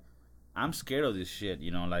that like I'm scared of this shit.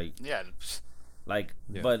 Yeah. Yeah.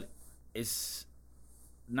 But it's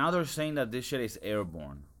now they're saying that this shit is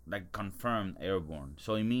airborne, like confirmed airborne.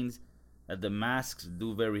 So it means that the masks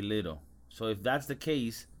do very little. So if that's the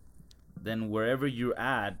case, then wherever you're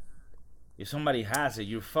at, if somebody has it,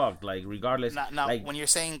 you're fucked. Like regardless, Now, like when you're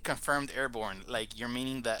saying confirmed airborne, like you're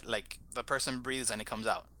meaning that like the person breathes and it comes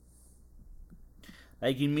out.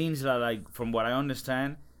 like it means that like from what I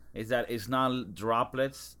understand is that it's not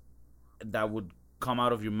droplets that would come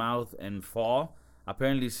out of your mouth and fall.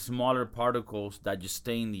 Apparently, smaller particles that just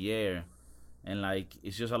stay in the air, and like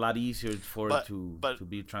it's just a lot easier for it But to but to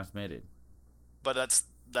be transmitted. but that's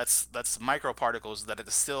microparticles that it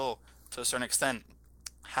still to a certain extent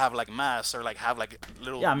have like mass or like have like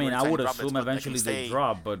little Yeah, I mean, really I tiny would droplets, assume but that can eventually they stay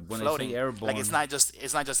drop, but when they say floating. Like airborne, it's not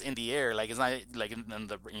just in the air. Like it's not like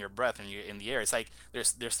in your breath and you in the air. It's like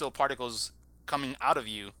there's still particles coming out of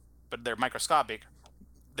you, but they're microscopic.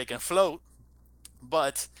 They can float,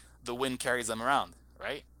 but the wind carries them around,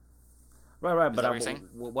 right? right, right. Is But that what you're saying?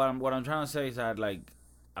 what I'm trying to say is that like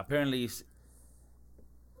apparently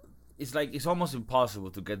it's like it's almost impossible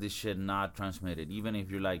to get this shit not transmitted, even if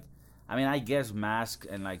you're like, I mean, I guess mask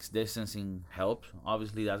and like distancing helps.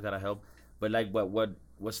 Obviously, that's gotta help. But like what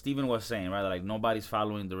Steven was saying, right? Like nobody's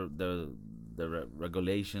following the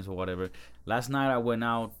regulations or whatever. Last night I went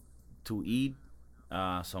out to eat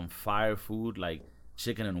some fire food like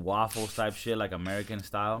chicken and waffles type shit, like American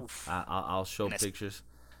style. Oof. I'll show Nice. pictures.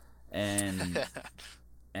 And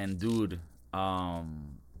dude,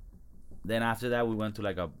 then after that we went to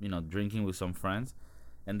like a drinking with some friends,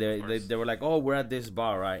 and they were like, oh, we're at this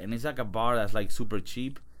bar, right? And it's like a bar that's like super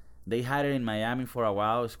cheap. They had it in Miami for a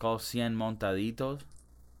while. It's called Cien Montaditos.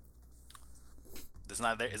 It's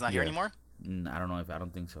not there. It's not here Yeah. anymore. I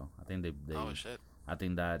don't think so. I think they Oh shit. I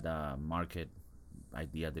think that market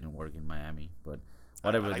idea didn't work in Miami, but I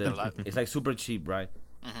whatever. like that a lot. It's like super cheap, right?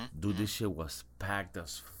 Hmm. Dude, this shit was packed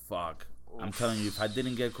as fuck. I'm Oof. telling you, if I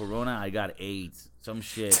didn't get corona, I got AIDS, some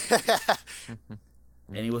shit.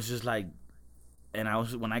 And it was just like, and I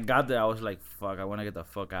was when I got there, I was like, fuck, I want to get the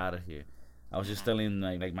fuck out of here. I was just telling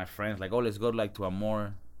like my friends, like, oh, let's go like to a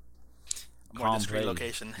more more discreet place.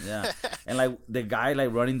 location. Yeah, and like the guy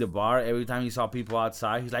like running the bar, every time he saw people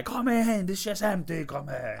outside, he's like, "Come in, this shit's empty. Come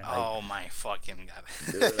in." Like, Oh my fucking god!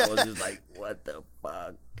 dude, I was just like, "What the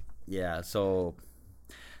fuck?" Yeah, so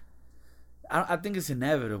I think it's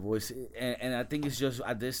inevitable. And I think it's just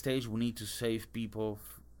at this stage we need to save people.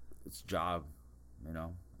 It's job, you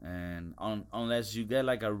know, and unless you get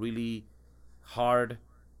like a really hard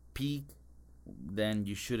peak, then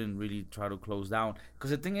you shouldn't really try to close down.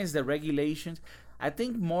 Because the thing is, the regulations, I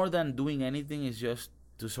think more than doing anything is just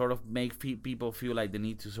to sort of make people feel like they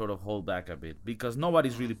need to sort of hold back a bit, because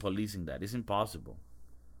nobody's really policing that. It's impossible.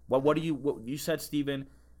 What you said, Steven?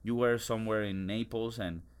 You were somewhere in Naples,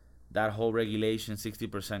 and that whole regulation,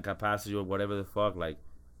 60% capacity or whatever the fuck, like,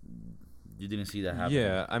 you didn't see that happen.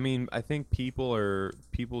 Yeah, I mean, I think people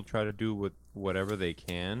try to do whatever they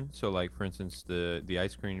can. So, like, for instance, the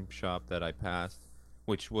ice cream shop that I passed,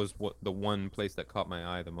 which was the one place that caught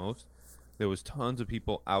my eye the most, there was tons of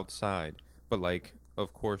people outside. But, like,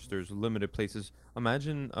 of course, there's limited places.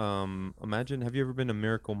 Imagine, have you ever been to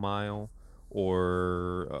Miracle Mile,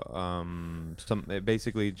 or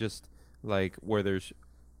basically just like where there's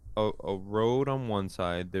a road on one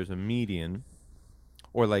side, there's a median,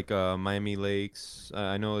 or like Miami Lakes.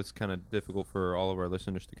 I know it's kind of difficult for all of our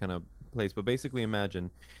listeners to kind of place, but basically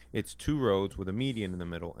imagine it's two roads with a median in the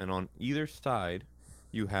middle, and on either side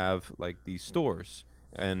you have like these stores,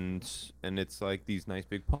 and it's like these nice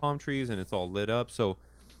big palm trees, and it's all lit up. So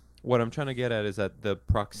what I'm trying to get at is that the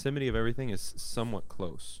proximity of everything is somewhat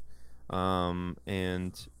close,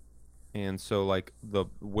 and so like the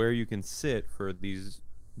where you can sit for this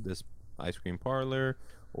ice cream parlor,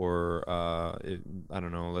 or I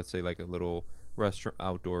don't know, let's say like a little restaurant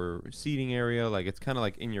outdoor seating area, like it's kind of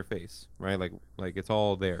like in your face, right? Like it's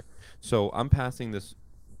all there. So I'm passing this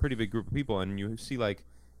pretty big group of people, and you see like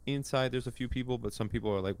inside there's a few people, but some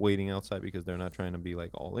people are like waiting outside because they're not trying to be like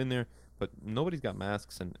all in there. But nobody's got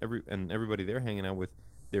masks, and everybody they're hanging out with,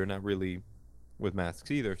 they're not really with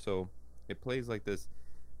masks either. So it plays like this,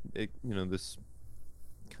 this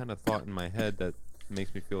kind of thought in my head that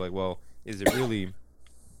makes me feel like, well, is it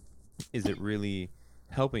really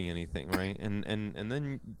helping anything, right? And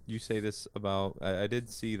then you say this about, I did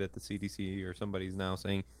see that the CDC or somebody's now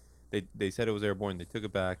saying they said it was airborne, they took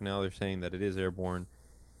it back, now they're saying that it is airborne.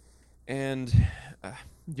 And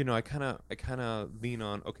I kind of lean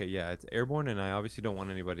on, okay, yeah, it's airborne, and I obviously don't want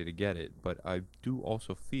anybody to get it, but I do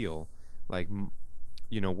also feel like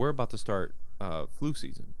we're about to start flu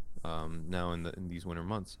season now in these winter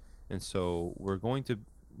months, and so we're going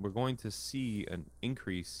to see an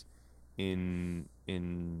increase in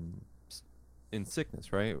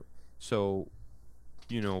sickness, right? So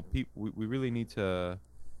we really need to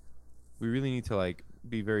like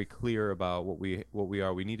be very clear about what we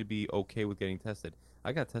are. We need to be okay with getting tested.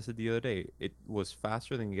 I got tested the other day. It was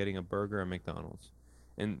faster than getting a burger at McDonald's,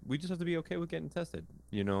 and we just have to be okay with getting tested.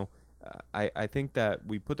 I think that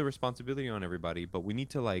we put the responsibility on everybody, but we need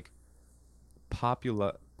to like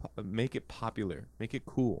make it popular, make it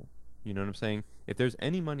cool. You know what I'm saying? If there's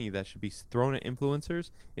any money that should be thrown at influencers,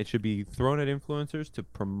 it should be thrown at influencers to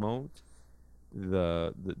promote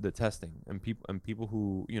the testing, and people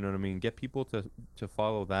who, you know what I mean, get people to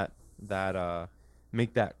follow that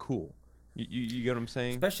make that cool. You get what I'm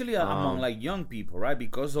saying? Especially among like young people, right?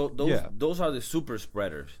 Because those are the super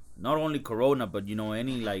spreaders. Not only corona, but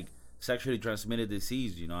any like sexually transmitted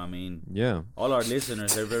disease. I mean, yeah. All our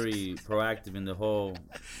listeners are very proactive in the whole,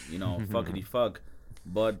 fuckity fuck.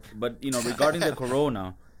 But regarding the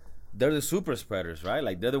corona, they're the super spreaders, right?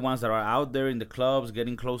 Like they're the ones that are out there in the clubs,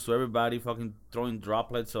 getting close to everybody, fucking throwing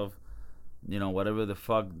droplets of, whatever the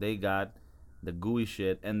fuck they got, the gooey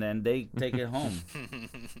shit, and then they take it home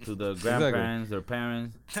to the grandparents, their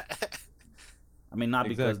parents. I mean, not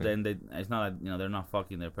because then it's not like, they're not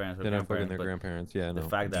fucking their parents or they're not fucking their but grandparents. Yeah, the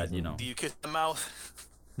fact that Do you kiss the mouth?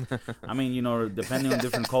 I mean, depending on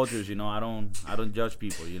different cultures, I don't judge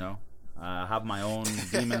people. I have my own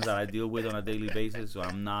demons that I deal with on a daily basis, so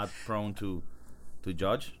I'm not prone to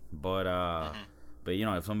judge. But but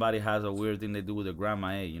if somebody has a weird thing they do with their grandma,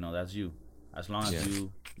 hey, that's you. As long as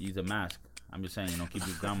you use a mask. I'm just saying, keep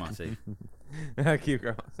your grandma safe. Keep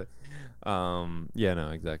grandma safe. Yeah, no,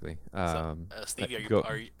 exactly. Stevie,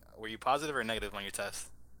 were you positive or negative on your test?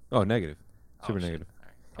 Oh, negative. Super negative.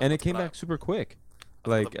 Right. And it came back super quick.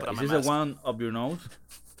 Like, is this the one up your nose?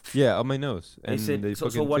 Yeah, on my nose. And they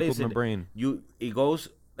so what is it? My brain. It goes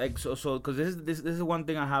like so because this is one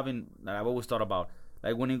thing that I've always thought about.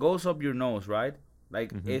 Like when it goes up your nose, right?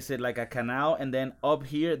 Like, is it like a canal, and then up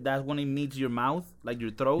here, that's when it meets your mouth, like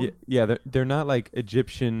your throat? They're not like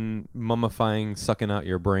Egyptian mummifying, sucking out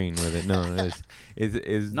your brain with it. No, No, they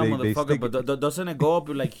motherfucker, stick. but doesn't it go up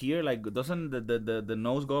like here? Like, doesn't the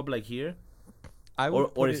nose go up like here? I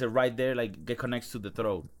would Or is it right there, like, it connects to the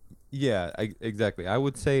throat? Yeah, exactly. I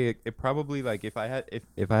would say it probably, like, if I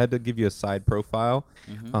had to give you a side profile,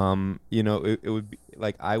 it would be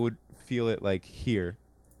like I would feel it like here,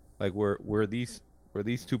 like where these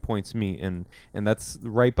 2 points meet, and that's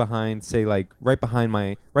right behind, say, like right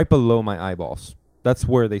below my eyeballs. That's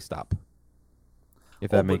where they stop.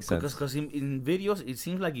 If that makes sense. Because in videos, it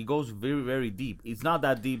seems like it goes very, very deep. It's not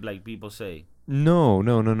that deep like people say.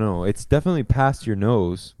 No. It's definitely past your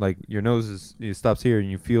nose. Like your nose it stops here, and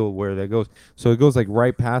you feel where that goes. So it goes like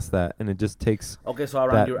right past that, and it just takes. Okay, so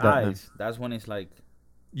around your eyes, that's when it's like.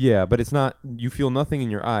 Yeah, but it's not. You feel nothing in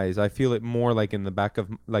your eyes. I feel it more like in the back of,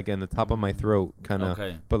 like in the top of my throat, kind of.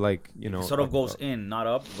 Okay. But like It sort of goes in, not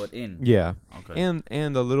up, but in. Yeah. Okay.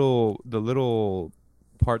 And the little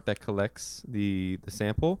part that collects the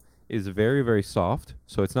sample is very, very soft.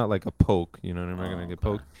 So it's not like a poke. You know, I'm not gonna get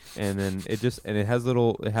poked. And then it has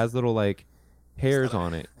little like hairs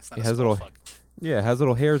on it. It has little. Yeah, it has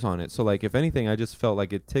little hairs on it. So like, if anything, I just felt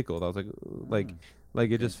like it tickled. I was like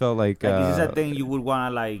it just felt like. Like, is this a thing you would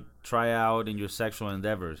wanna like try out in your sexual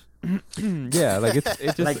endeavors? Yeah, like it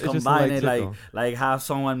just like it's combine just it, like have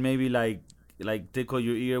someone maybe like tickle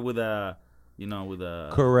your ear with a.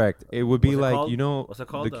 Correct. It would be like, what's it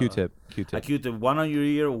called? The Q-tip. A Q-tip. One on your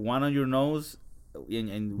ear, one on your nose,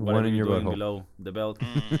 and one in your doing butthole below the belt.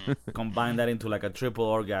 Combine that into like a triple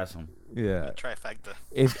orgasm. Yeah. Trifecta.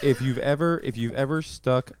 If you've ever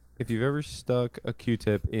stuck a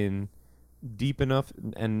Q-tip in deep enough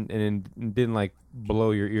and didn't like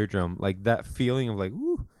blow your eardrum, like that feeling of like,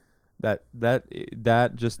 woo,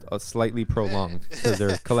 that just slightly prolonged, because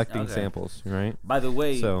they're collecting samples, right? By the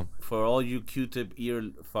way, so for all you Q-tip ear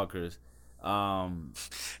fuckers,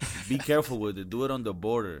 be careful with it. Do it on the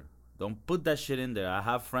border. Don't put that shit in there. I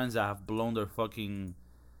have friends that have blown their fucking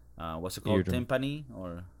what's it called, eardrum. Timpani,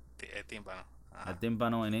 or Tímpano. a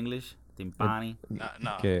timpano in English, timpani. No.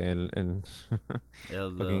 Okay, El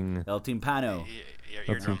Your timpano. El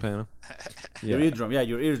eardrum. timpano. Your eardrum, yeah,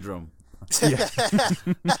 your eardrum. Yeah.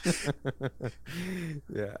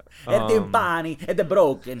 Yeah. El timpani, it's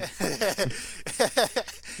broken.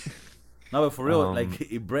 No, but for real, like,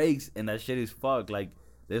 it breaks and that shit is fucked. Like,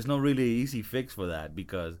 there's no really easy fix for that,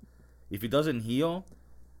 because if it doesn't heal,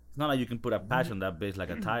 it's not like you can put a patch on that bitch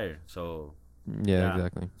like a tire. So Yeah,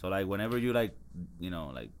 exactly. So like, whenever you like,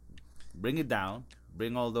 like, bring it down,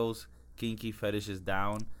 bring all those kinky fetishes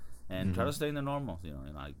down, and try to stay in the normals.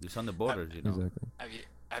 Like, it's on the borders. Exactly.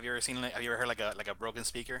 Have you ever heard like a broken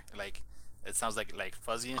speaker? Like, it sounds like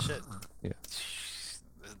fuzzy and shit. Yeah.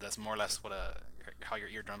 That's more or less what how your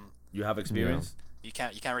eardrum. You have experience. You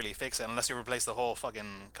can't really fix it unless you replace the whole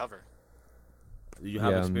fucking cover. Do you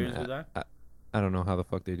have experience with that? I don't know how the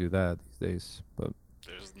fuck they do that these days, but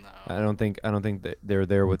There's no. I don't think that they're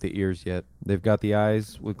there with the ears yet. They've got the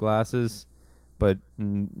eyes with glasses, but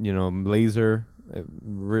laser,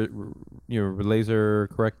 laser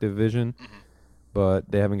corrective vision,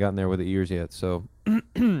 but they haven't gotten there with the ears yet. So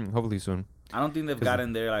hopefully soon. I don't think they've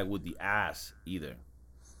gotten there like with the ass either.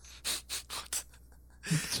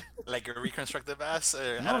 Like a reconstructive ass?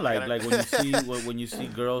 No, like when you see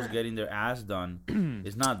girls getting their ass done,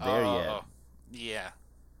 it's not there yet. Yeah.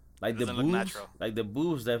 Like the Doesn't look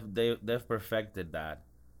boobs, natural. they've perfected that.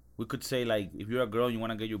 We could say, like, if you're a girl and you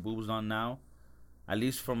want to get your boobs done now, at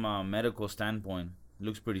least from a medical standpoint, it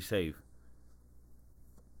looks pretty safe.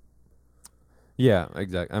 Yeah,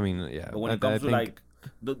 exactly. I mean, yeah. But when it comes to like,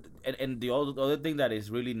 the other thing that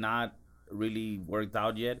is really not really worked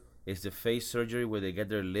out yet is the face surgery, where they get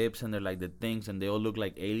their lips and they're like the things and they all look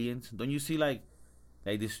like aliens. Don't you see like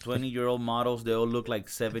these 20-year-old models? They all look like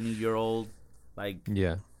 70-year-old. Like,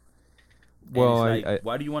 yeah. Well, like,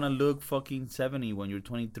 why do you want to look fucking 70 when you're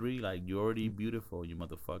 23? Like, you're already beautiful, you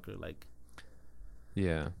motherfucker. Like,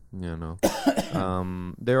 yeah, no.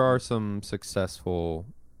 There are some successful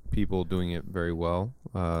people doing it very well.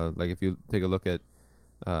 Like, if you take a look at,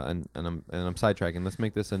 and I'm sidetracking. Let's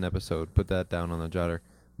make this an episode. Put that down on the jotter.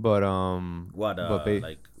 But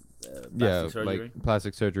plastic surgery? Like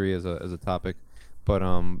plastic surgery as a topic. But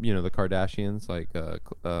the Kardashians, like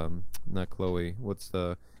not Khloe, what's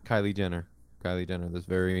the Kylie Jenner. This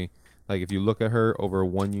very, like, if you look at her over a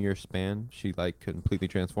 1 year span, she like completely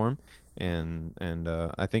transformed, and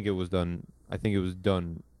I think it was done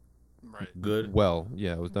Right. Good. well.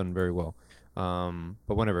 Yeah, it was done very well.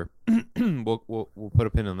 But whenever we'll put a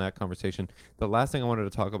pin on that conversation. The last thing I wanted to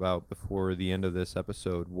talk about before the end of this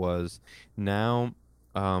episode was now,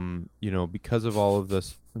 because of all of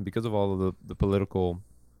this, because of all of the political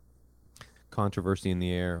controversy in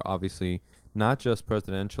the air, obviously not just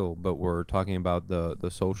presidential, but we're talking about the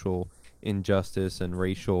social injustice and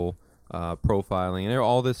racial profiling, and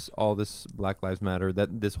all this Black Lives Matter,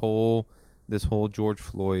 that this whole George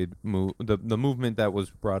Floyd the movement that was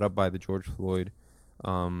brought up by the George Floyd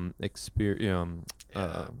experience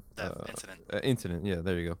Yeah. That incident. incident. Yeah,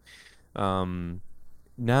 there you go.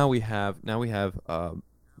 Now we have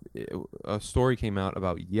a story came out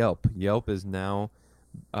about Yelp. Yelp is now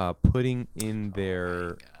putting in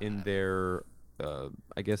Oh my their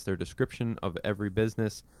I guess their description of every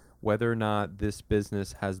business whether or not this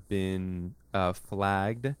business has been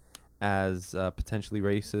flagged as potentially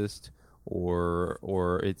racist,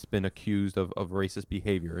 or it's been accused of racist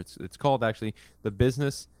behavior. It's called, actually, the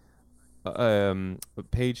business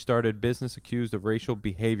page started business accused of racial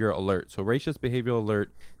behavior alert. So racist behavioral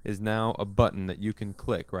alert is now a button that you can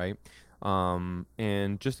click, right?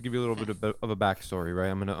 And just to give you a little bit of a backstory, right?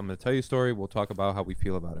 I'm gonna tell you a story. We'll talk about how we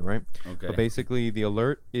feel about it, right? Okay. But basically, the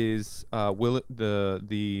alert is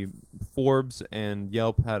the Forbes and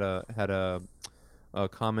Yelp had a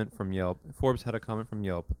comment from Yelp. Forbes had a comment from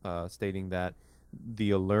Yelp stating that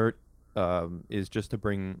the alert is just to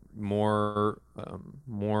bring more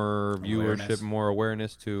viewership, Awareness. more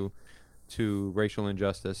awareness to racial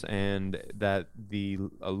injustice, and that the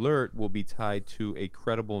alert will be tied to a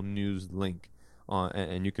credible news link,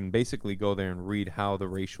 and you can basically go there and read how the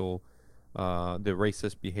racist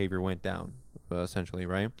behavior went down, essentially,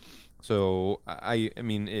 right? So I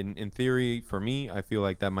mean, in theory, for me, I feel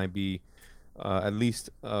like that might be at least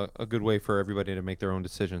a good way for everybody to make their own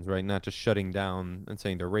decisions, right? Not just shutting down and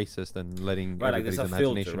saying they're racist and letting Right, like there's everybody's a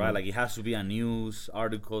filter, imagination right? run. Like it has to be a news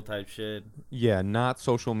article type shit. Yeah, not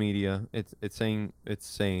social media. It's saying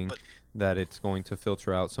But that it's going to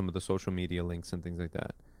filter out some of the social media links and things like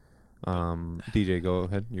that. DJ, go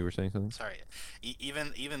ahead. You were saying something? sorry,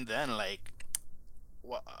 even then, like,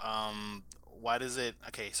 what why does it?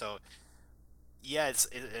 Okay, so yeah,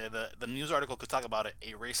 the news article could talk about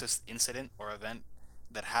a racist incident or event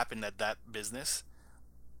that happened at that business,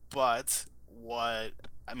 but what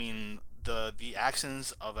I mean, the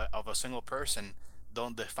actions of a single person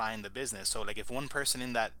don't define the business. So like if one person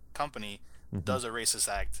in that company Mm-hmm. does a racist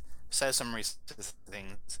act, says some racist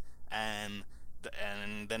things, and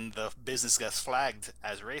and then the business gets flagged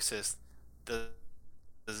as racist, does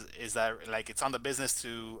is that like it's on the business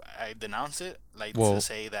to denounce it, like to Well,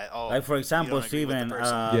 say that, oh, Like for we example, don't agree with the Steven,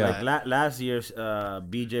 person Yeah. like that last year,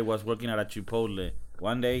 BJ was working at a Chipotle.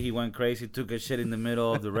 One day he went crazy, took a shit in the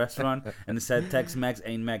middle of the restaurant, and said Tex-Mex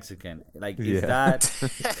ain't Mexican. Like, is Yeah. that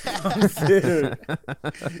considered?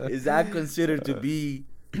 Is that considered to be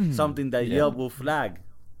something that Yeah. Yelp will flag?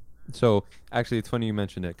 So actually, it's funny you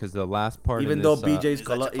mentioned it, because the last part Even in though this, BJ's Is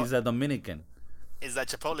that is a Dominican. is that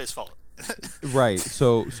Chipotle's fault. right.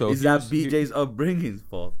 So Is that here's- BJ's upbringing's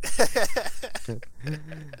fault?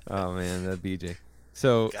 Oh man, that BJ.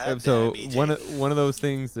 So God so damn, BJ. one of those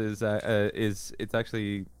things is it's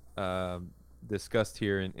actually discussed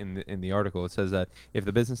here in the article. It says that if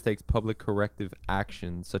the business takes public corrective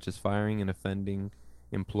action such as firing an offending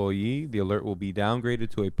employee, the alert will be downgraded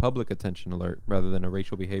to a public attention alert rather than a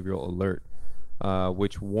racial behavioral alert,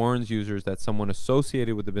 which warns users that someone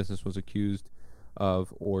associated with the business was accused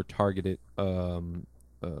of or targeted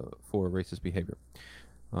for racist behavior.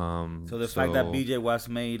 So the fact that BJ was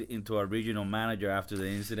made into a regional manager after the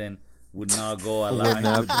incident would not go aligned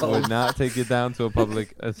with would those. not take it down to a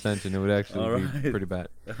public ascension. It would actually be Alright. pretty bad.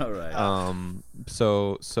 All right.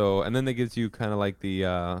 So and then they gives you kind of like the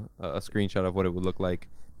a screenshot of what it would look like.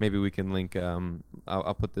 Maybe we can link.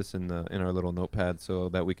 I'll put this in our little notepad so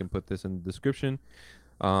that we can put this in the description,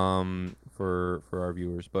 for our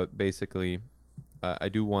viewers. But basically, I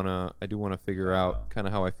do wanna figure out kind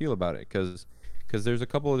of how I feel about it, because there's a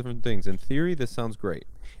couple of different things. In theory, this sounds great,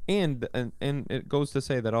 and it goes to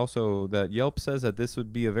say that also that Yelp says that this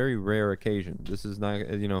would be a very rare occasion. This is not,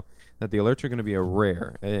 that the alerts are going to be a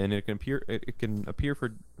rare, and it can appear for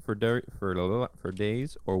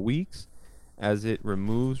days or weeks, as it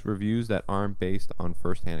removes reviews that aren't based on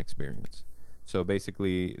firsthand experience. So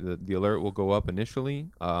basically, the alert will go up initially.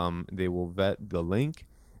 They will vet the link,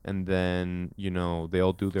 and then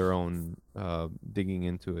they'll do their own digging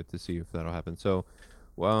into it to see if that'll happen. So,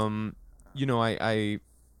 I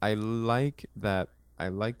like that. I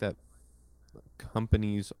like that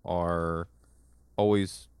companies are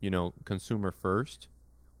always consumer first.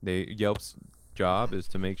 Yelp's job is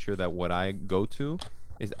to make sure that what I go to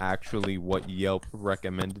is actually what Yelp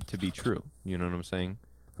recommended to be true. You know what I'm saying?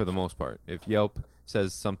 For the most part, if Yelp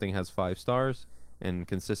says something has 5 stars and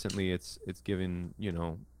consistently it's giving, you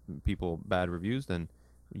know, people bad reviews, then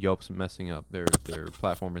Yelp's messing up. Their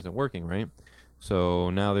platform isn't working, right? So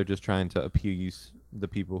now they're just trying to appease the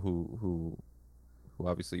people who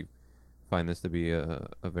obviously find this to be a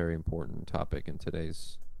very important topic in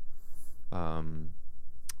today's um,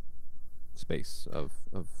 space of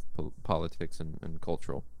politics and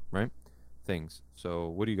cultural, right, things. So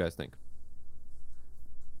what do you guys think?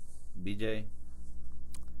 BJ.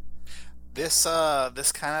 This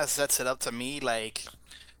kind of sets it up to me like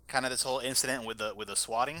kind of this whole incident with the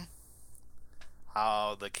swatting.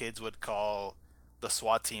 How the kids would call the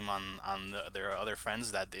SWAT team on their other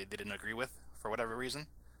friends that they didn't agree with for whatever reason.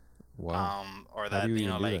 Wow. Or How that, do you you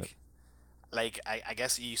know, even do that? like I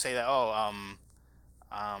guess you say that,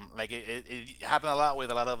 like it happened a lot with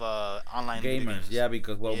a lot of online video Gamers, games. yeah,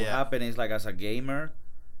 because what would Yeah. happen is, like, as a gamer,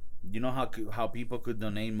 you know how people could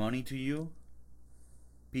donate money to you.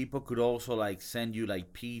 People could also like send you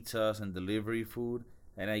like pizzas and delivery food,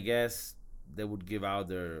 and I guess they would give out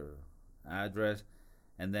their address,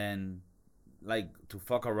 and then like to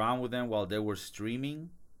fuck around with them while they were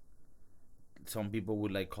streaming. Some people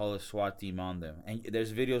would like call a SWAT team on them, and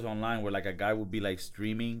there's videos online where like a guy would be like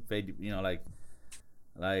streaming, you know, like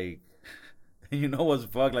you know what's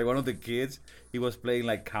fuck? Like one of the kids, he was playing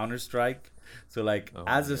like Counter-Strike. So like Oh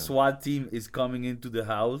as my the God. SWAT team is coming into the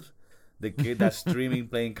house, the kid that's streaming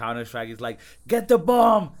playing Counter-Strike is like, "Get the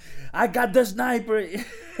bomb! I got the sniper!"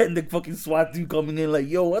 And the fucking SWAT team coming in like,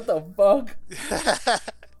 "Yo, what the fuck?"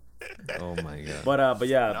 Oh my God. But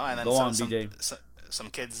yeah, You know, and then go on, BJ.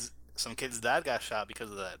 some kid's dad got shot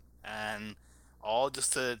because of that, and all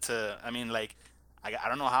just to I mean, like I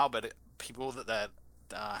don't know how, but people that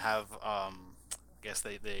have I guess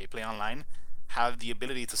they play online have the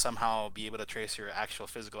ability to somehow be able to trace your actual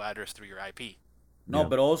physical address through your IP. No, Yeah.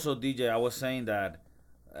 but also DJ, I was saying that,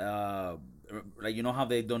 uh, like you know how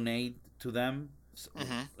they donate to them.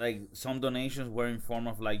 Like some donations were in form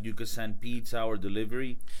of like you could send pizza or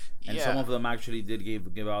delivery, and some Yeah. of them actually did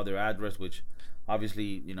give out their address, which obviously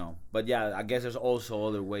you know. But yeah, I guess there's also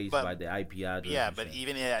other ways But by the IP address. yeah, and but shit.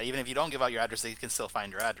 even if you don't give out your address, they can still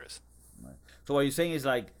find your address. Right. So what you're saying is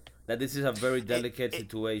like that this is a very It delicate it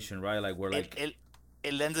situation, right? Like we're it like, it,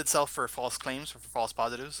 it lends itself for false claims, for false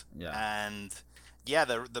positives, yeah. and yeah,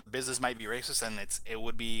 the business might be racist, and it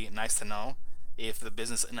would be nice to know if the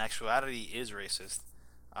business in actuality is racist,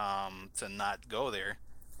 to not go there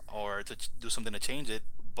or to do something to change it.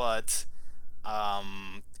 But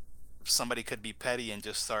um, somebody could be petty and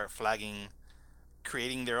just start flagging,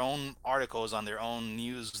 creating their own articles on their own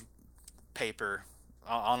newspaper,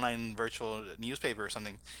 online virtual newspaper or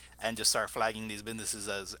something, and just start flagging these businesses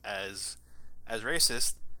as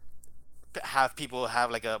racist. Have people have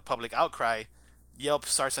like a public outcry. Yelp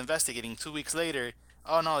starts investigating. 2 weeks later,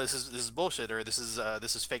 oh no, this is bullshit, or this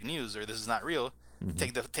is fake news, or this is not real. Mhm.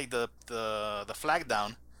 Take the flag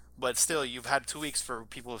down. But still, you've had 2 weeks for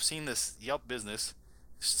people who've seen this Yelp business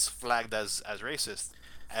flagged as racist,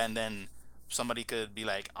 and then somebody could be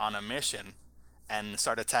like on a mission and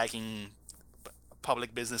start attacking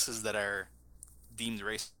public businesses that are deemed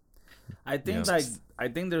racist. I think Yeah. like I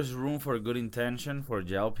think there's room for good intention for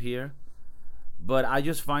Yelp here, but I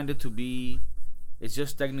just find it to be, it's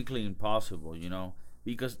just technically impossible, you know,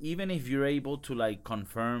 because even if you're able to like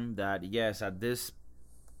confirm that yes, at this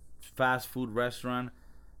fast food restaurant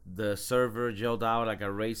the server yelled out like a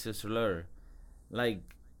racist slur, like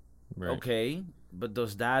Right. okay, but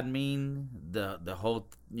does that mean the whole,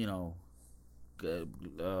 you know,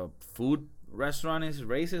 food restaurant is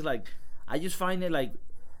racist? Like I just find it like,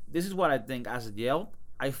 this is what I think as Yelp,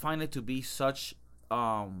 I find it to be such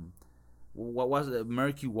what was it,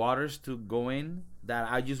 murky waters to go in, that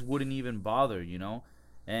I just wouldn't even bother, you know.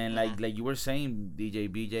 And like you were saying, DJ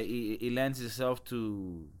BJ, it lends itself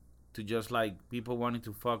to just like people wanting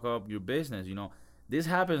to fuck up your business, you know. This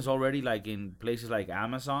happens already like in places like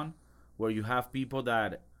Amazon, where you have people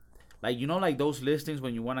that, like, you know, like those listings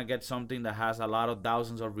when you want to get something that has a lot of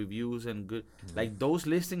thousands of reviews and good, like those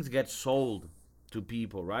listings get sold to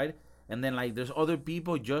people, right? And then like there's other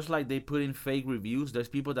people, just like they put in fake reviews, there's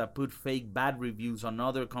people that put fake bad reviews on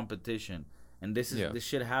other competition, and Yeah. this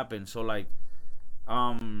shit happens. So like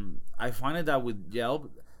I find it that with Yelp,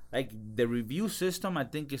 like the review system I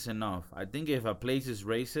think is enough. I think if a place is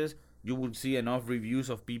racist, you would see enough reviews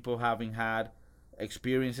of people having had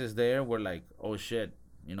experiences there where like, oh shit,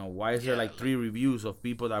 you know, why is there Yeah, like 3 reviews of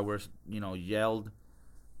people that were, you know, yelled,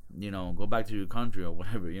 you know, go back to your country or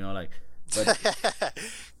whatever, you know, like. But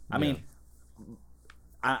I Yeah. mean,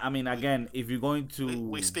 I mean, again, if you're going to,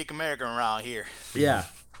 We speak American around here. yeah.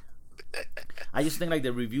 I just think like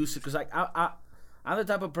the reviews, because like I'm the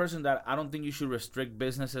type of person that I don't think you should restrict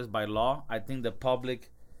businesses by law. I think the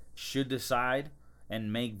public should decide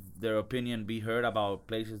and make their opinion be heard about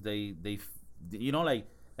places they you know, like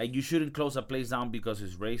you shouldn't close a place down because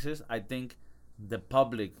it's racist. I think the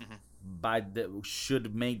public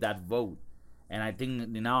should make that vote. And I think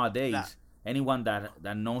nowadays anyone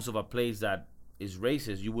that knows of a place that is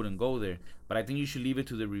racist, you wouldn't go there. But I think you should leave it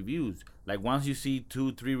to the reviews. Like once you see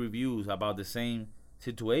 2-3 reviews about the same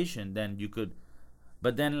situation, then you could.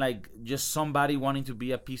 But then like just somebody wanting to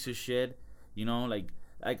be a piece of shit, you know, like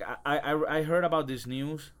I heard about this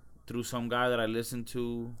news through some guy that I listened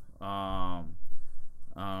to,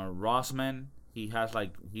 Rossman. He has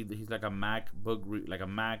like he's like a like a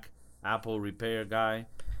Mac Apple repair guy,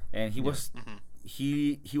 and he was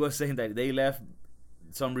he was saying that they left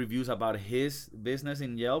some reviews about his business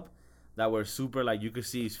in Yelp that were super, like, you could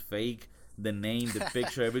see it's fake, the name, the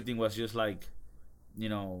picture, everything was just like, you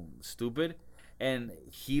know, stupid. And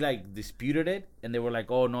he like disputed it, and they were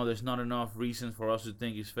like, oh no, there's not enough reasons for us to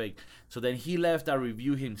think it's fake. So then he left a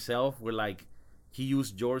review himself where like he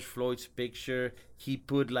used George Floyd's picture, he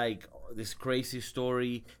put like this crazy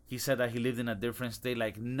story, he said that he lived in a different state,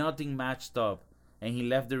 like nothing matched up, and he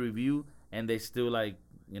left the review, and they still like,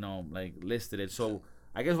 you know, like listed it. So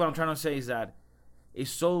I guess what I'm trying to say is that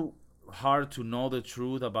it's so hard to know the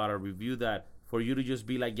truth about a review that for you to just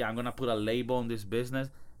be like, yeah, I'm gonna put a label on this business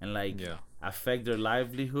and like affect their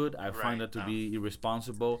livelihood, I find that to be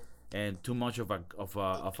irresponsible and too much of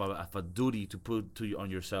a duty to put on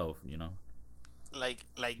yourself, you know. Like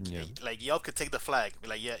y'all could take the flag.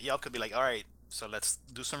 Like, yeah, y'all could be like, all right, so let's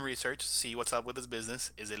do some research, see what's up with this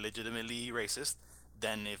business. Is it legitimately racist?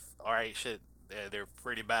 Then if all right, shit, they're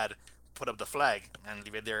pretty bad, put up the flag and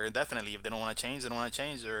leave it there indefinitely. If they don't want to change, they don't want to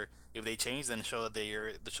change, or if they change, then show that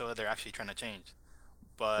they're actually trying to change.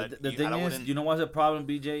 But the thing is, you know what's the problem,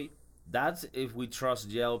 BJ? That's if we trust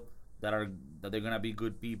Yelp that they're gonna be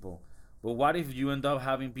good people. But what if you end up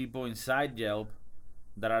having people inside Yelp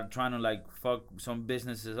that are trying to like fuck some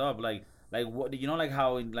businesses up? Like what, you know, like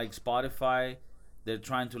how in like Spotify they're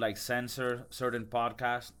trying to like censor certain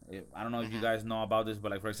podcasts. I don't know if you guys know about this,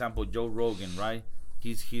 but like for example, Joe Rogan, right?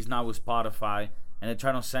 He's now with Spotify, and they're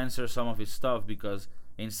trying to censor some of his stuff because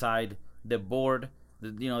inside the board,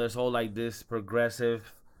 you know, there's all like this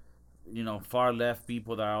progressive, you know, far left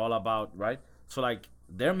people that are all about, right? So like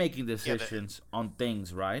they're making decisions on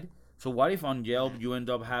things, right? So what if on Yelp you end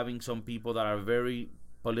up having some people that are very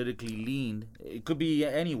politically leaned? It could be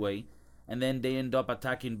anyway, and then they end up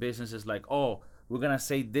attacking businesses like, oh, we're gonna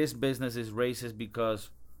say this business is racist because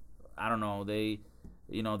I don't know, they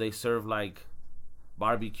serve like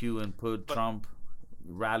barbecue and put Trump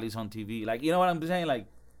rallies on TV. Like, you know what I'm saying? Like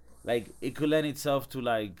it could lend itself to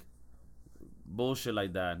like bullshit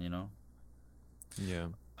like that, you know? Yeah.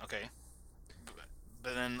 Okay.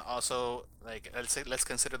 But then also, like, let's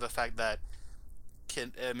consider the fact that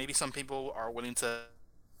maybe some people are willing to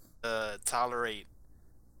tolerate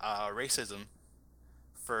racism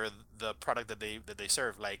for the product that they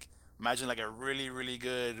serve. Like, imagine like a really really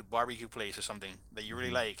good barbecue place or something that you really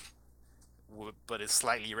like, but it's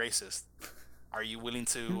slightly racist. Are you willing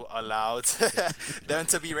to allow them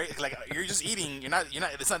to be like, you're just eating? You're not.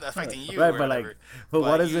 It's not affecting you. Right, or but whatever. like, but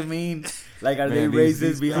what does it mean? Like, are Man, they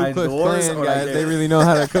racist behind Ku Klux doors, Klan or guys, like they really know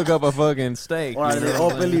how to cook up a fucking steak? or are you they know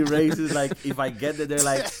what I'm openly saying? racist? Like, if I get there, they're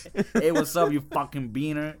like, "Hey, what's up, you fucking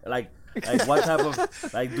beaner?" Like what type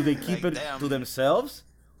of like? Do they keep Like, it damn. to themselves?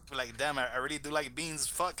 Like, damn, I really do like beans.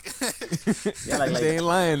 Fuck. Yeah, like They ain't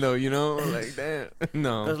lying though, you know? Like, damn.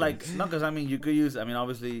 No. Because like no, because I mean you could use. I mean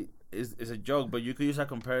obviously it's a joke, but you could use a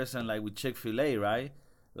comparison like with Chick-fil-A, right?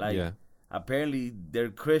 Like Yeah. apparently they're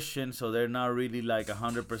Christian, so they're not really like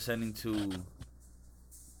 100% into.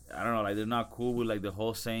 I don't know, like they're not cool with like the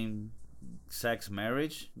whole same sex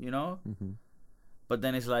marriage, you know. Mm-hmm. But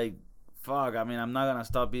then it's like, fuck. I mean, I'm not gonna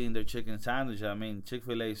stop eating their chicken sandwich. I mean,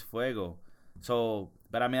 Chick-fil-A is fuego. So,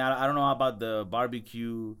 but I mean, I don't know about the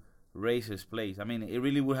barbecue racist place. I mean, it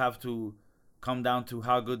really would have to come down to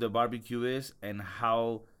how good the barbecue is and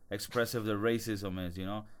how expressive the racism is, you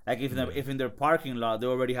know? Like if in their parking lot they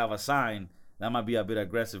already have a sign, that might be a bit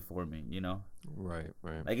aggressive for me, you know? Right.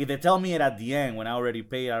 Like if they tell me it at the end when I already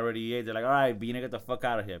paid, I already ate, they're like, all right, Bean, get the fuck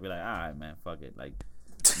out of here. I'd be like, all right, man, fuck it. Like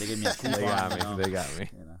they give me a coupon. They got me. You know? They got me.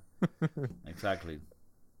 You know? Exactly.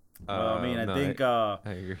 Well, I mean, I think I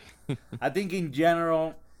agree. I think in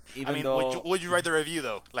general, even I mean, though would you write the review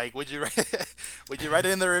though? Like, would you write would you write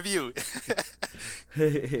it in the review?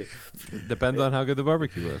 Depends on how good the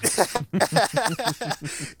barbecue was.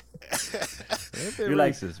 you're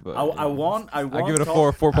like, racist, but I won't I give it a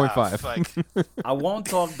 4.5. Fuck. I won't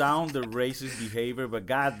talk down the racist behavior, but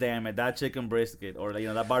god damn it, that chicken brisket or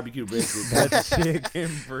that barbecue brisket, That chicken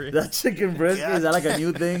brisket. that chicken brisket, is that like a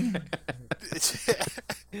new thing?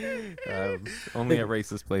 Only at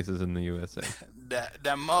racist places in the USA. that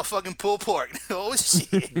motherfucking pulled pork. Oh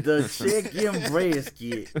shit. The chicken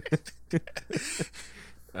brisket.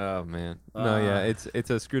 Oh man, no, yeah, it's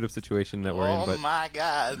a screwed up situation that we're in, Oh my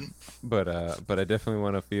god. but I definitely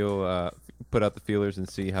want to put out the feelers and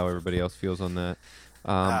see how everybody else feels on that.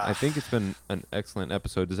 I think it's been an excellent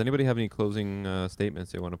episode. Does anybody have any closing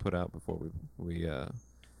statements they want to put out before we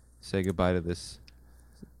say goodbye to this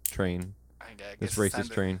train, this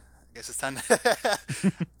racist train? I guess it's time.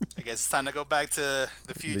 I guess it's time to go back to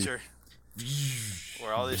the future,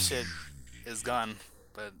 where all this shit is gone.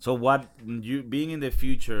 But So what you being in the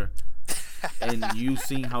future and you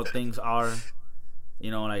seeing how things are,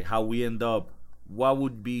 like how we end up, what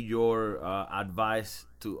would be your advice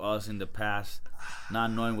to us in the past,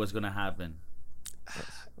 not knowing what's gonna happen?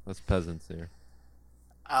 Us peasants here.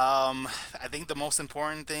 I think the most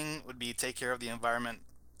important thing would be take care of the environment,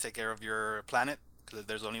 take care of your planet, because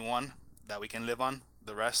there's only one that we can live on.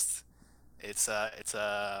 The rest, it's a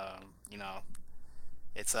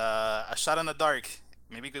shot in the dark.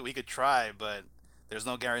 Maybe we could try, but there's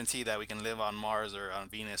no guarantee that we can live on Mars or on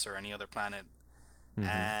Venus or any other planet.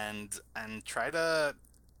 And try to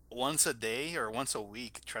once a day or once a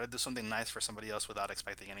week try to do something nice for somebody else without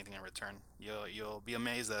expecting anything in return. You'll be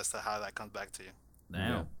amazed as to how that comes back to you.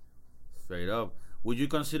 Damn, Yeah. straight up. Would you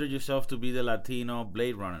consider yourself to be the Latino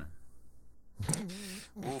Blade Runner?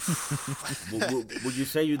 Oof. Would you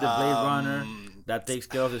say you're the Blade Runner that takes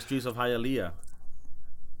care of the streets of Hialeah?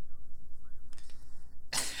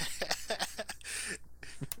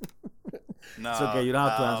 No, It's okay, you don't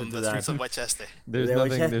have to answer to the that. streets of Westchester. There's De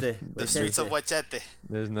nothing. Wachete. The streets of Wachete.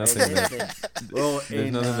 There's nothing. Well,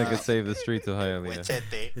 There's nothing that could save the streets of Hialeah.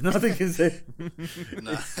 Wachete. nothing can say.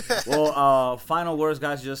 No. Well, final words,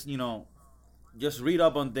 guys. Just read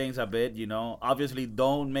up on things a bit. Obviously,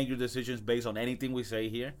 don't make your decisions based on anything we say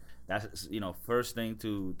here. That's first thing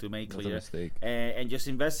to make That's a clear. mistake. And just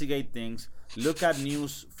investigate things. Look at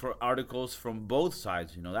news for articles from both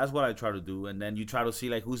sides. That's what I try to do. And then you try to see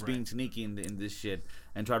like who's being sneaky in this shit,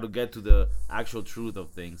 and try to get to the actual truth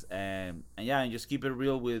of things. And just keep it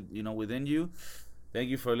real within you. Thank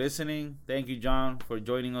you for listening. Thank you, John, for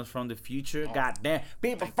joining us from the future. God damn,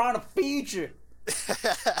 people from the future.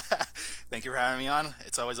 Thank you for having me on.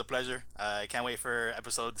 It's always a pleasure. I can't wait for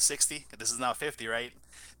episode 60. This is now 50, right?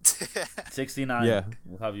 69. Yeah.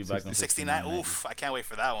 We'll have you back on 69. Oof, I can't wait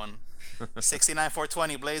for that one. 69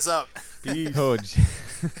 420, blaze up. Peace. Oh,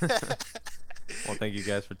 well, thank you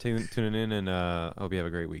guys for tuning in, and I hope you have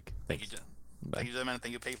a great week. Thank you, Thanks. John. Bye. Thank you, gentlemen.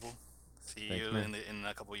 Thank you, people. See Thanks, you man. in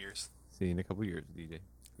a couple years. See you in a couple years, DJ.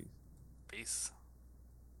 Peace. Peace.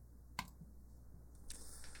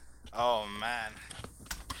 Oh man.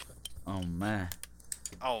 Oh man.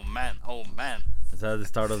 Oh man. Oh man. Is that the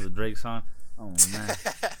start of the Drake song? Oh man.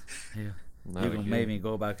 You Not gonna again. make me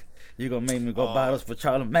go back. You gonna make me go Oh. battles for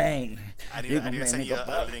Charlemagne. I You need gonna to make send me you go a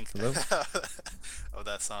battles. link Hello? of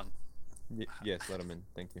that song. Yes, let him in.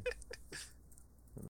 Thank you.